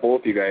great to have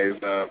both you guys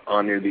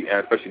on near the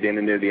end, especially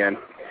Dana near the end.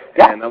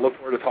 Yeah. And I look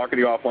forward to talking to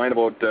you offline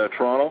about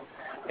Toronto.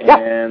 Yeah.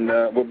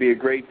 And will be a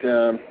great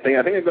thing.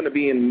 I think I'm going to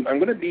be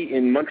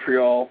in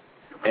Montreal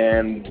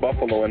and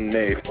Buffalo in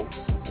May. So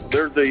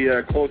there's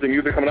the closing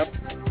music coming up.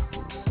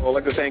 So I'd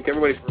like to thank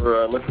everybody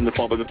for listening to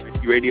Small Business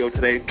Radio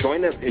today.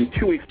 Join us in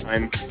 2 weeks'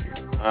 time.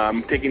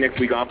 I'm taking next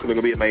week off because I'm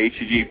going to be at my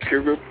HCG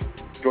peer group.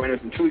 Join us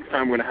in 2 weeks'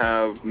 time. We're going to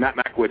have Matt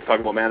Makowitz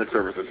talking about managed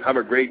services. Have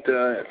a great,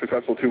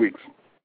 successful 2 weeks.